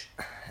edge?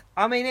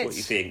 I mean, What are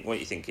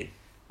you thinking?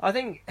 I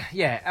think,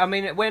 yeah. I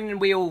mean, when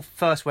we all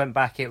first went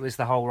back, it was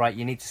the whole right.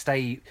 You need to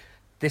stay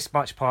this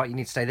much apart. You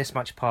need to stay this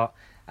much apart,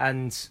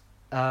 and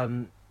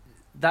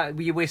that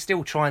we're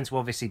still trying to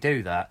obviously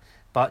do that.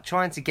 But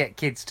trying to get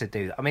kids to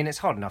do that, I mean, it's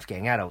hard enough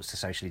getting adults to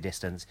socially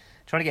distance.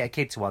 Trying to get a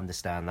kid to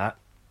understand that,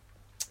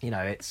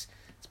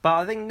 but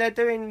I think they're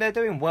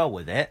doing well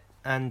with it,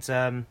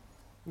 and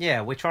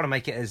yeah, we're trying to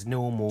make it as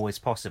normal as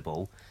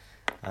possible.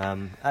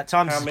 At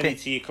times, How many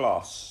to your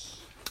class?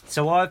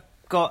 So I've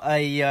got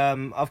a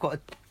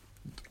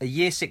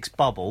year 6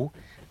 bubble,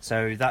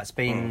 so that's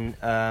been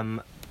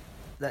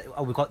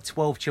we've got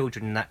 12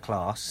 children in that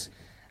class,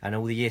 and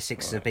all the year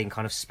 6s have been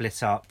kind of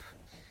split up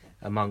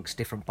amongst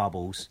different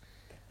bubbles.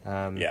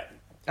 Yeah, and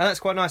that's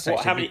quite nice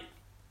actually.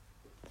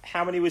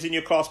 How many was in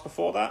your class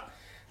before that?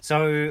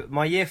 So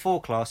my year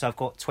 4 class, I've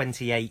got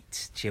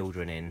 28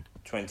 children in.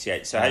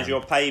 28. So has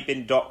your pay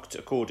been docked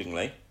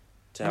accordingly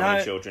to how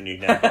many children you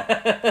now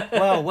got?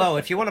 Well,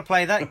 if you want to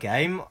play that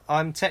game,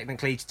 I'm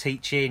technically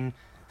teaching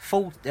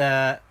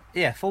 40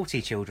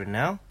 children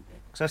now.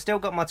 So I've still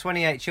got my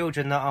 28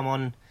 children that I'm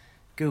on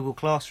Google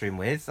Classroom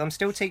with. I'm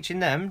still teaching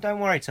them. Don't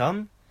worry,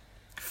 Tom.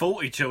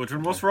 40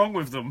 children, what's wrong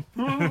with them?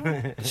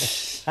 I'll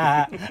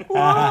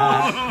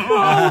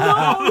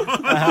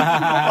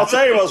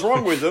tell you what's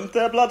wrong with them.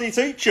 They're bloody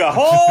teacher. No,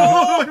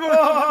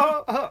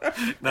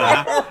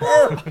 happy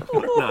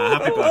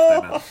birthday,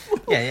 man.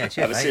 Yeah,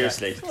 cheers, but mate.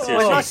 seriously,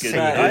 nice to good. see you.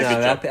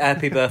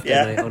 Happy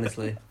birthday, mate.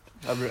 Honestly,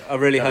 I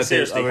really hope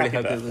it. I really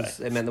hope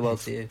birthday. it meant the world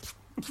to you.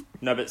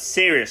 No, but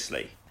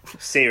seriously,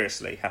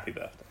 happy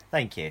birthday.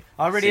 Thank you.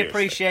 I really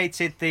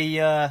appreciated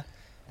the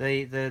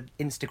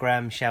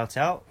Instagram shout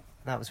out.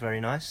 That was very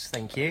nice.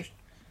 Thank you.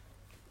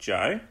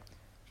 Joe,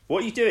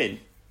 what are you doing?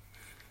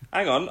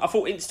 Hang on, I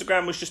thought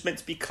Instagram was just meant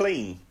to be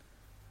clean.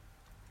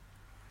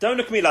 Don't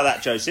look at me like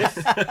that, Joseph.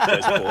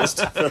 Joe's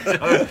paused.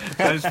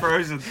 Joe's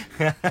frozen.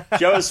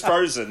 Joe is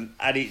frozen,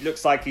 and he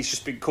looks like he's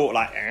just been caught.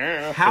 Like,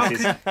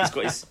 he's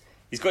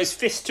got his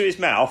fist to his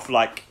mouth,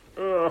 like.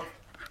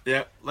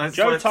 Yeah.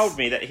 Joe told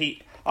me that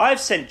I've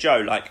sent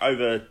Joe like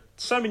over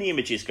so many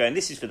images, going,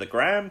 "This is for the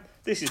gram.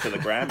 This is for the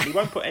gram." He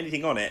won't put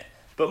anything on it.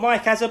 But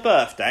Mike has a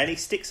birthday, and he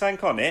sticks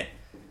something on it.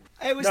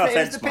 It was, no the,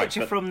 offense, it was the picture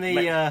Mike,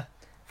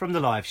 from the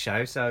live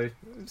show, so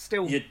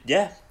still.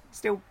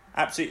 Still.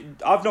 Absolutely,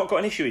 I've not got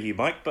an issue with you,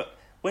 Mike. But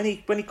when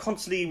he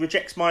constantly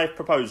rejects my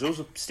proposals,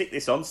 stick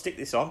this on.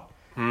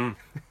 And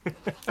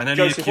then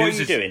Joseph, what are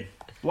you doing?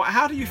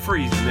 How do you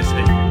freeze in this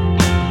heat?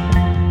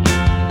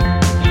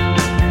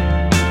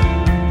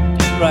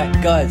 Right,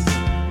 guys.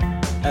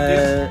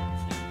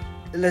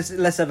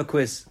 Let's have a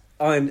quiz.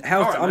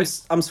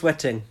 I'm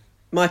sweating.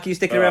 Mike, are you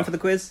sticking around for the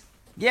quiz?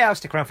 Yeah, I'll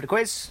stick around for the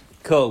quiz.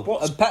 Cool.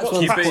 What's Pat's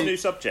new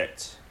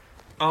subject?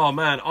 Oh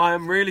man, I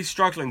am really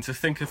struggling to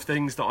think of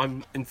things that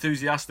I'm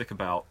enthusiastic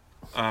about.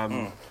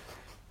 I'm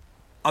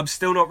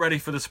still not ready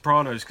for The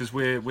Sopranos because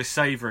we're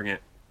savouring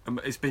it.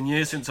 It's been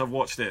years since I've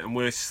watched it, and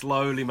we're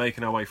slowly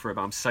making our way through it.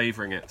 But I'm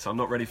savouring it, so I'm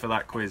not ready for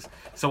that quiz.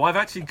 So I've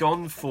actually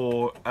gone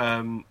for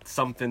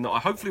something that I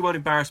hopefully won't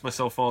embarrass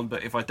myself on.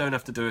 But if I don't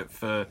have to do it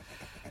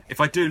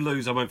if I do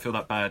lose, I won't feel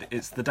that bad.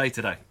 It's The Day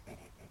Today,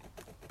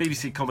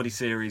 BBC comedy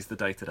series, The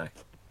Day Today.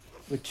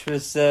 Which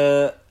was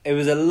it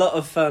was a lot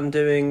of fun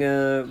doing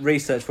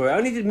research for it. I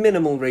only did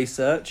minimal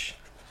research.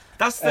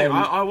 That's the thing.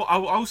 I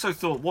also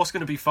thought, what's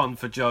going to be fun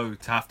for Joe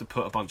to have to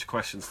put a bunch of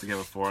questions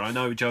together for? And I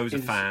know Joe's a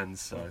fan,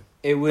 so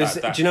it was.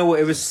 Do you know what?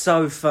 It was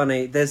so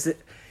funny.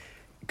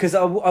 Because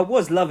I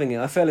was loving it.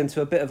 I fell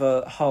into a bit of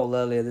a hole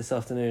earlier this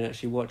afternoon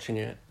actually watching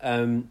it.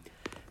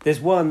 There's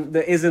one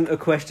that isn't a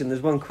question.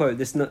 There's one quote.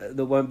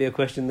 There won't be a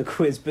question in the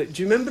quiz. But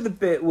do you remember the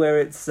bit where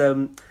it's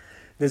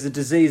there's a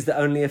disease that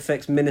only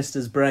affects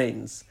ministers'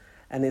 brains,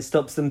 and it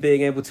stops them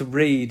being able to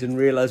read and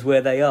realise where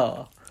they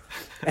are.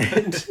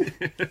 And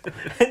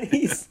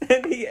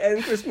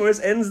Chris Morris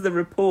ends the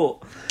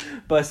report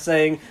by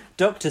saying,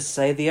 "Doctors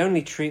say the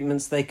only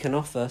treatments they can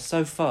offer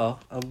so far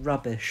are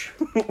rubbish."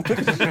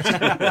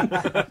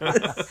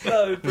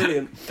 So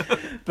brilliant.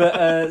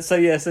 But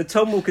so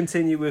Tom will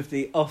continue with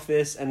The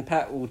Office, and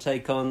Pat will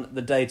take on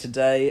The Day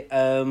Today.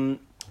 Good.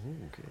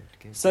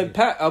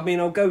 Pat,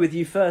 I'll go with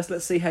you first.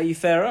 Let's see how you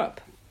fare up.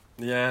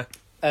 Yeah.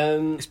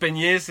 It's been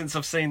years since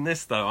I've seen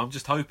this, though. I'm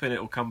just hoping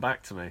it'll come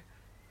back to me.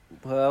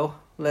 Well,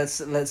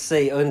 let's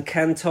see. And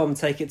can Tom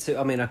take it to?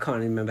 I can't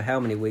even remember how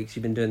many weeks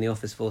you've been doing The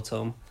Office for,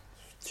 Tom.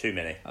 Too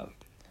many.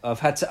 I've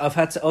had to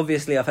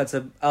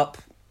up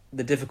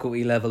the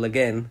difficulty level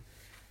again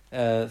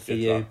for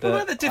you. But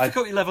what about the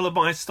difficulty level of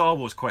my Star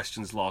Wars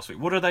questions last week?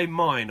 What are they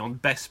mine on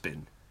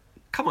Bespin?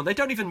 Come on, they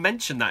don't even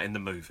mention that in the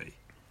movie.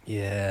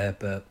 Yeah,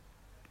 but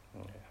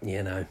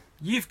you know.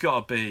 You've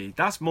got to be.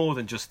 That's more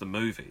than just the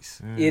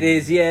movies. It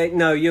is, yeah.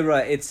 No, you're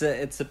right. It's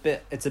a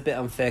bit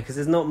unfair because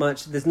there's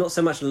not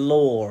so much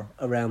lore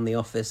around The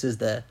Office, is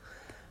there?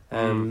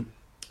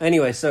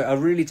 Anyway, so I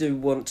really do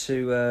want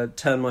to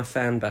turn my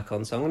fan back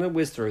on, so I'm going to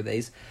whiz through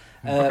these.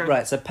 Okay.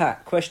 Right. So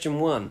Pat, question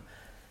 1: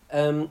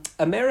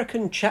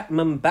 American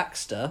Chapman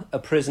Baxter, a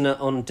prisoner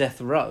on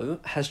death row,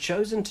 has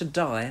chosen to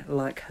die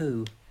like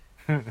who?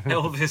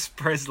 Elvis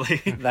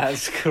Presley.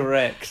 That's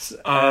correct.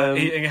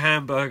 Eating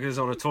hamburgers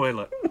on a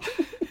toilet.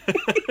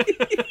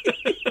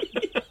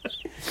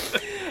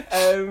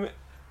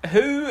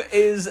 Who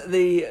is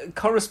the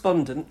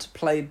correspondent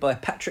played by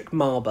Patrick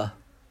Marber?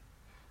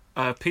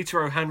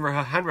 Peter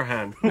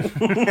O'Hanrahan.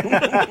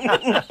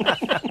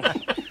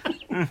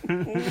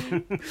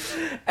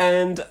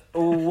 And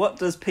what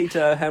does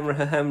Peter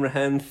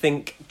O'Hanrahan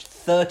think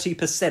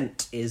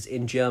 30% is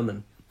in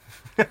German?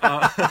 Trenta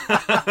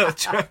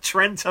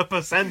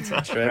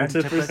Percenta.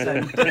 Trenta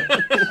Percenta.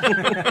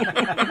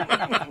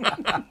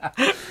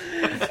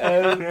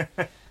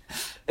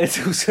 It's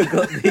also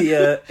got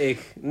the Ich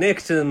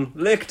Nichten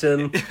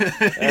Lichten.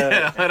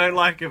 Yeah, I don't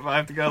like it, but I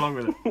have to go along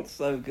with it. It's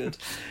so good.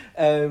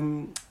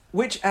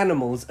 Which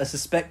animals are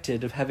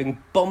suspected of having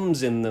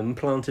bombs in them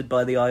planted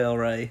by the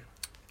IRA?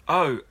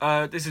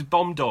 This is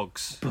bomb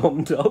dogs.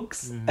 Bomb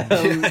dogs?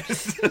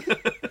 Yes.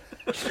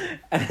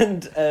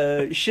 And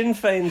Sinn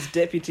Féin's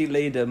deputy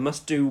leader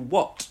must do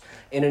what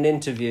in an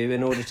interview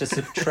in order to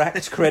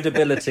subtract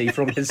credibility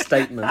from his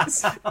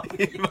statements?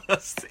 He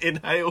must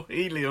inhale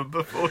helium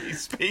before he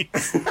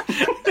speaks.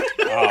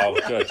 Oh,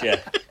 God,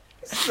 yeah.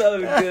 So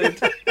good.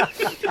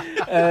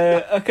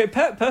 Okay,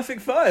 Pat,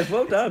 perfect 5.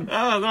 Well done.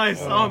 Oh, nice.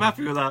 Oh, I'm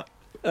happy with that.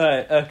 All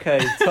right, okay,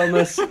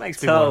 Thomas.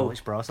 Makes me want to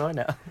watch Brass Eye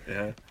now.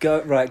 Yeah.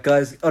 Right,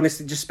 guys,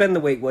 honestly, just spend the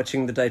week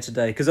watching The Day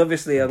Today, because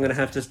obviously I'm going to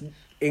have to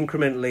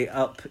incrementally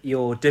up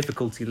your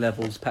difficulty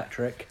levels,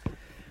 Patrick.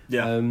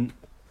 Yeah.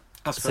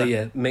 So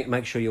yeah,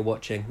 make sure you're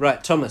watching.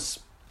 Right, Thomas.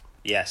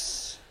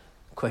 Yes.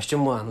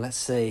 Question 1. Let's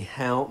see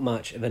how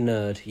much of a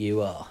nerd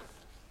you are.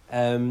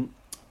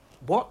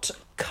 What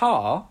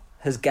car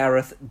has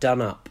Gareth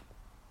done up?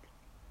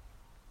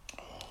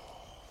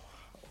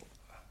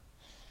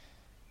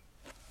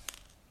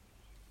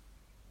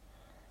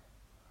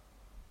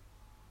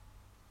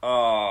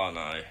 Oh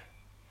no.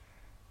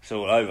 It's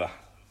all over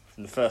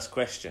from the first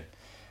question.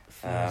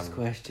 First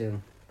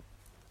question.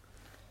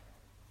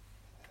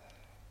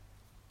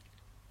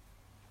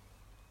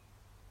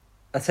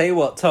 I tell you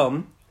what,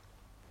 Tom.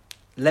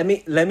 Let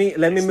me move on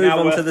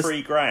to the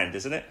 $3,000,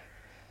 isn't it?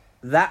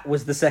 That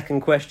was the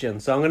second question.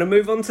 So I'm going to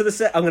move on to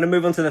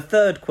the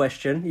third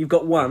question. You've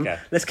got one. Okay.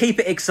 Let's keep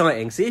it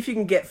exciting. See if you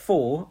can get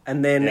 4,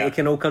 and then it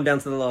can all come down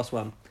to the last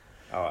one.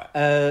 All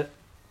right.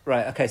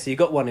 Right. Okay. So you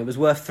got one. It was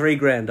worth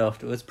 $3,000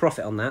 afterwards.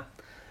 Profit on that.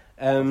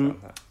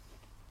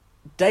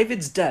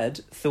 David's dad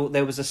thought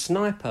there was a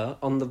sniper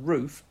on the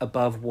roof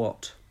above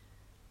what?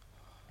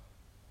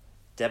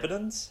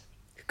 Debenhams?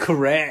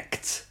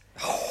 Correct.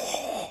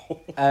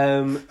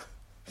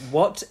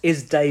 What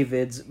is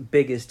David's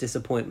biggest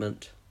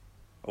disappointment?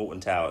 Alton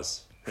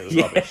Towers. It was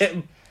rubbish.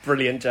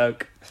 Brilliant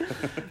joke.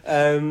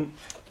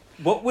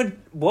 What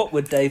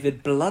would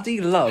David bloody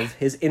love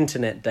his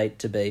internet date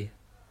to be?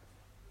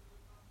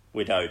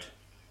 Widowed.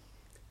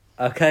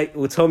 Okay,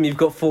 well, Tom, you've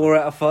got 4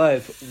 out of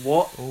 5.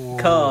 What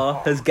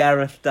car has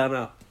Gareth done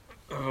up?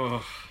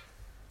 I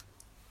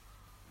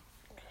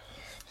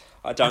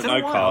don't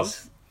know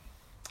cars.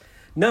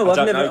 No,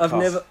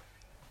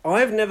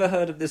 I've never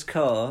heard of this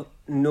car,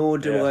 nor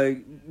do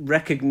I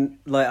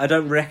I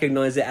don't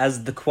recognise it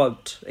as the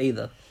quote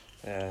either.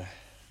 Yeah,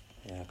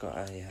 I've got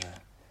a.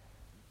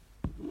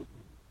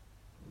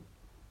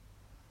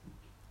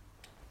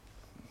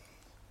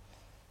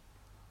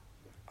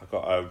 I've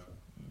got a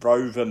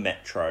Rover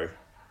Metro.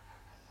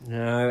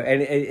 No,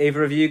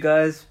 either of you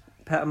guys,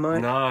 Pat and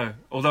Mike? No,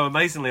 although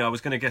amazingly, I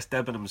was going to guess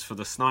Debenhams for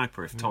the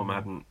sniper if Tom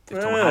hadn't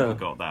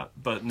got that.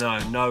 But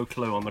no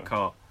clue on the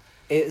car.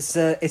 It's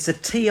a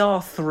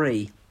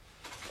TR3.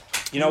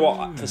 You know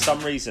what? For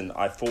some reason,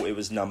 I thought it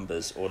was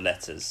numbers or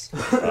letters.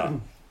 But...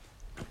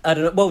 I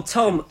don't know. Well,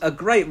 Tom, a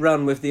great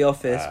run with The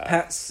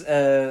Office.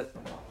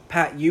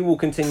 Pat, you will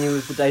continue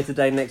with the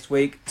day-to-day next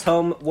week.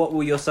 Tom, what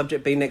will your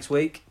subject be next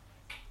week?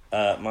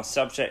 My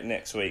subject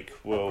next week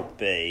will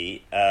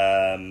be...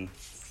 I've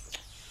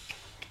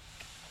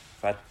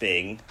had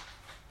Bing.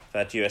 I've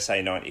had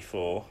USA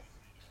 94.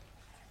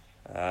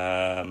 We've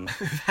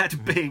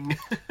had Bing.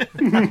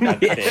 Bing.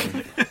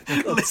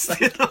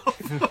 Listed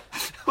off.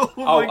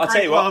 I'll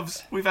tell you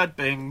what. We've had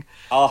Bing.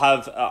 I'll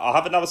have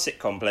another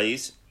sitcom,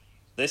 please.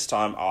 This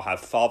time I'll have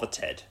Father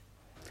Ted.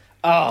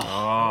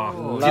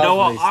 Oh, you know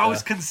what? I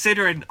was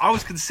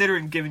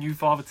considering giving you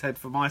Father Ted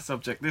for my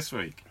subject this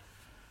week.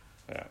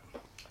 Yeah,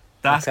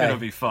 that's going to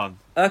be fun.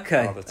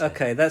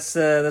 Okay, that's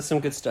some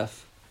good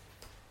stuff.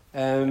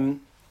 Right.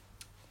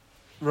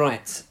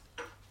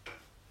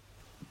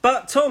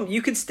 But, Tom,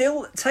 you could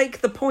still take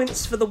the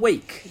points for the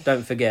week,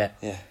 don't forget.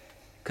 Yeah.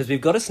 Because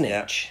we've got a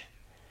snitch.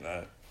 Yeah.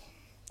 No.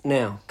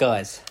 Now,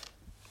 guys,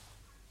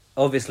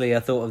 obviously I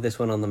thought of this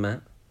one on the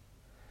mat.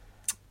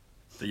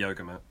 The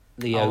yoga mat.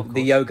 The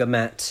yoga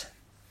mat.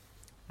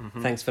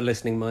 Mm-hmm. Thanks for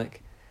listening,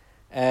 Mike.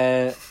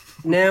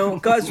 Now,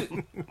 guys,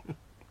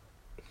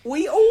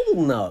 we all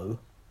know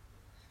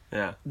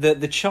that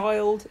the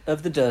child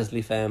of the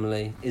Dursley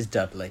family is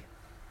Dudley.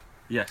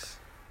 Yes.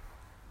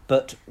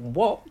 But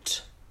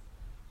what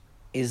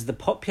is the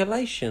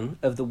population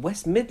of the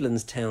West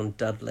Midlands town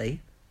Dudley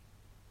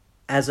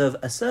as of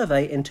a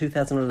survey in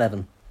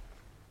 2011?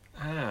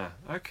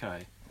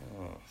 Okay.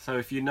 So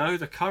if you know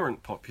the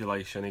current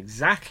population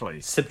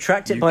exactly...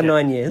 Subtract it by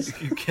 9 years.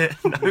 You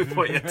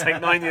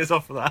take 9 years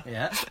off of that.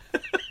 Yeah.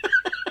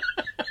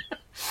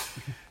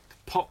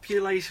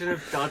 Population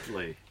of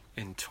Dudley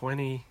in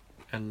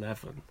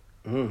 2011.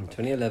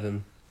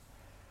 2011.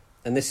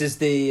 And this is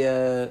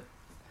the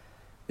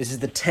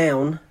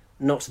town,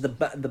 not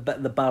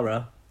the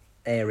borough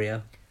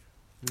area.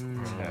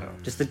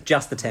 Just the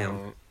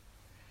town.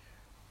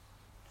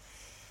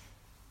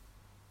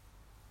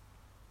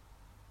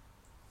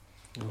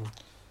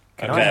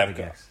 Can I have a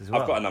guess as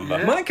well? I've got a number.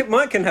 Yeah.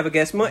 Mike can have a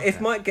guess.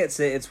 If Mike gets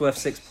it, it's worth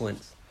 6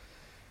 points.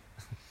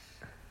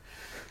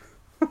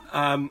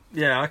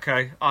 Yeah.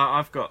 Okay.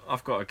 I've got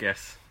a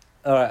guess.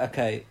 All right.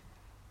 Okay.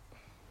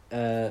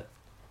 I'll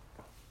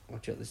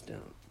jot this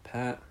down.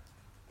 Pat,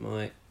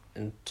 Mike,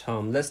 and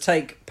Tom. Let's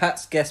take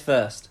Pat's guess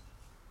first.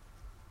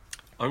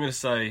 I'm going to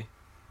say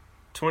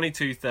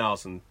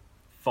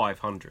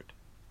 22,500.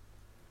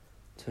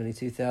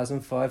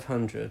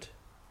 22,500.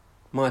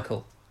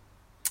 Michael.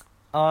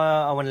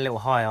 I went a little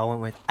higher. I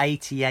went with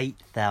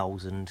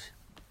 88,000.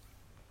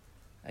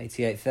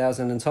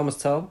 88,000. And Thomas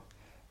Toll?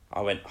 I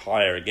went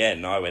higher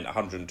again. I went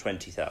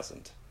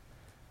 120,000.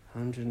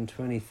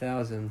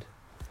 120,000.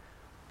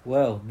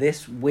 Well,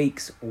 this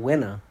week's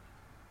winner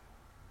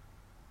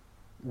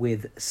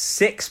with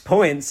 6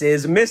 points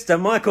is Mr.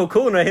 Michael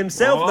Corner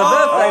himself, the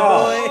birthday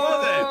boy.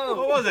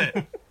 What was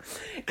it?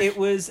 It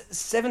was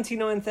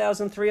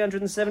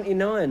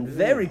 79,379.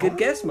 Very good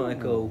guess,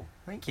 Michael.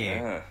 Thank you.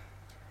 Yeah.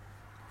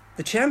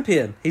 The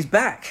champion. He's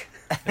back.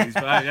 He's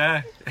back,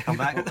 yeah. Come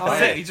back.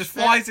 That's it. He just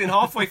flies in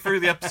halfway through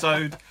the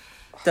episode,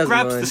 Doesn't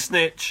grabs mind. the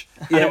snitch,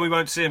 and Yeah. then we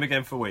won't see him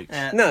again for weeks.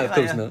 No, of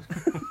course not.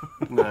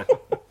 No.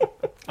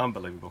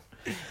 Unbelievable.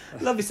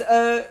 Lovely.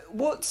 So,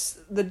 what's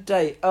the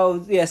date?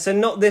 Oh, yeah, so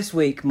not this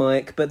week,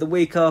 Mike, but the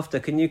week after.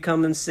 Can you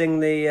come and sing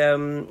the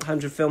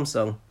 100 film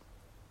song?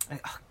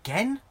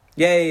 Again?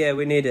 Yeah,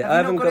 we need it. Have I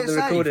you haven't not got got the it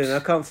recording.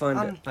 saved? I can't find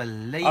it.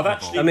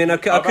 Unbelievable. I mean, I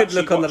could actually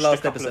look on the watched last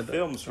a couple episode, of but-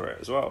 films for it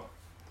as well.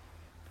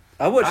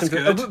 I watched That's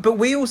them, good. but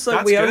we also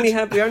That's we only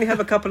good. have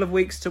a couple of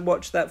weeks to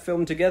watch that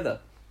film together.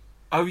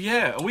 Oh,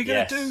 yeah. Are we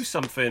going to Yes. do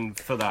something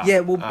for that?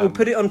 Yeah, we'll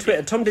put it on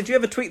Twitter. Tom, did you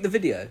ever tweet the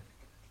video?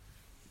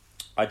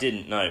 I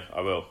didn't know.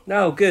 I will.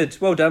 No, good.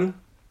 Well done.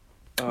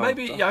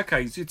 Maybe, yeah,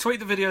 okay. So you tweet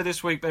the video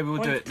this week, maybe we'll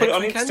Why do don't it you put it next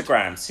on weekend.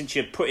 Instagram since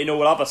you're putting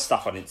all other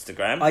stuff on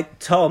Instagram.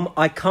 Tom,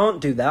 I can't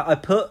do that.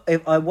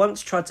 I once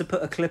tried to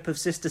put a clip of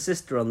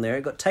Sister on there.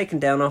 It got taken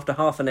down after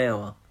half an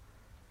hour.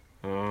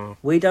 Oh.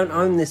 We don't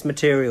own this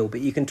material,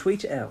 but you can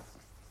tweet it out.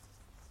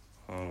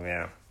 Oh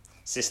yeah,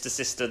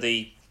 Sister,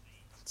 the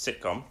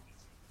sitcom.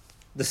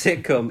 The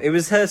sitcom. It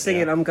was her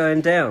singing Yeah. "I'm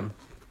Going Down."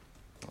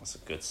 That's a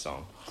good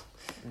song.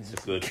 It's a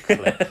good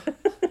clip.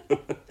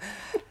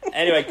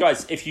 Anyway,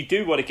 guys, if you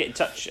do want to get in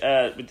touch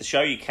with the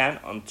show, you can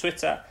on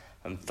Twitter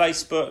and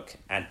Facebook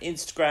and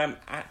Instagram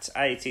at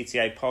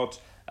AATTA Pod.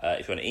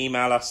 If you want to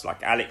email us,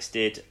 like Alex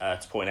did,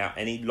 to point out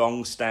any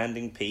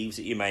long-standing peeves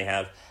that you may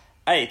have,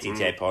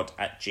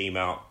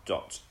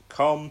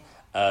 aattapod@gmail.com.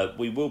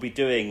 We will be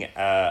doing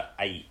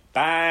a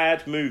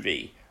bad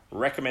movie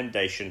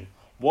recommendation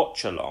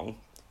watch-along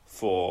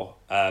for...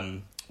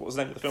 what was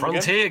the name of the film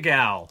Frontier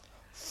Gal. again?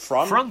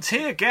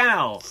 Frontier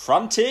Gal.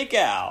 Frontier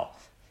Gal.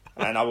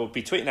 And I will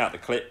be tweeting out the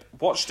clip.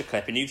 Watch the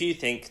clip, and if you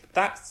think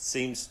that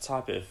seems the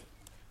type of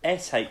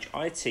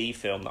SHIT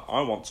film that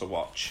I want to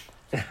watch,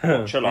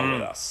 watch along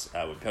with us.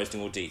 We're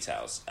posting all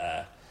details.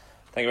 Thank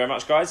you very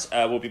much, guys.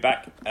 We'll be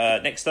back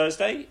next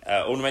Thursday.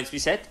 All remains to be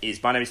said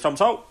is my name is Tom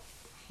Tolt.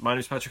 My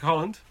name's Patrick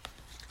Holland.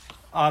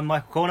 I'm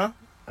Michael Corner.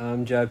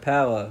 I'm Joe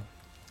Power.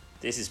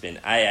 This has been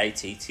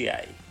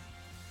AATTA.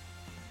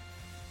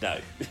 No.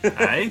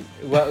 Hey?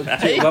 Well,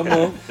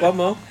 one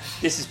more.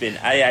 This has been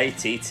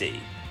AATT.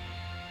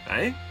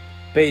 Hey?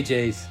 Bee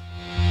Gees.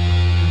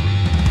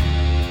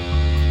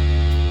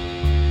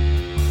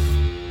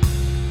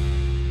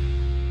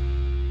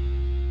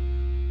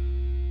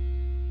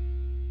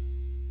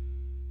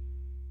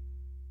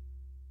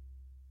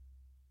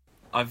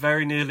 I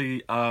very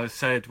nearly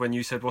said, when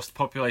you said, what's the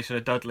population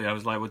of Dudley? I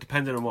was like, well,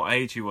 depending on what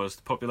age he was,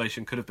 the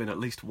population could have been at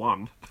least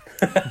one.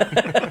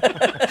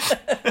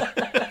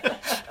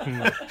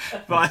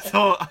 But I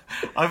thought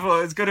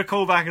it's good a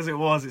callback as it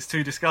was. It's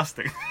too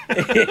disgusting.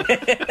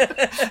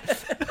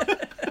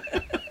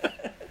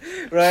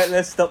 Right,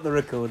 let's stop the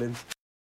recording.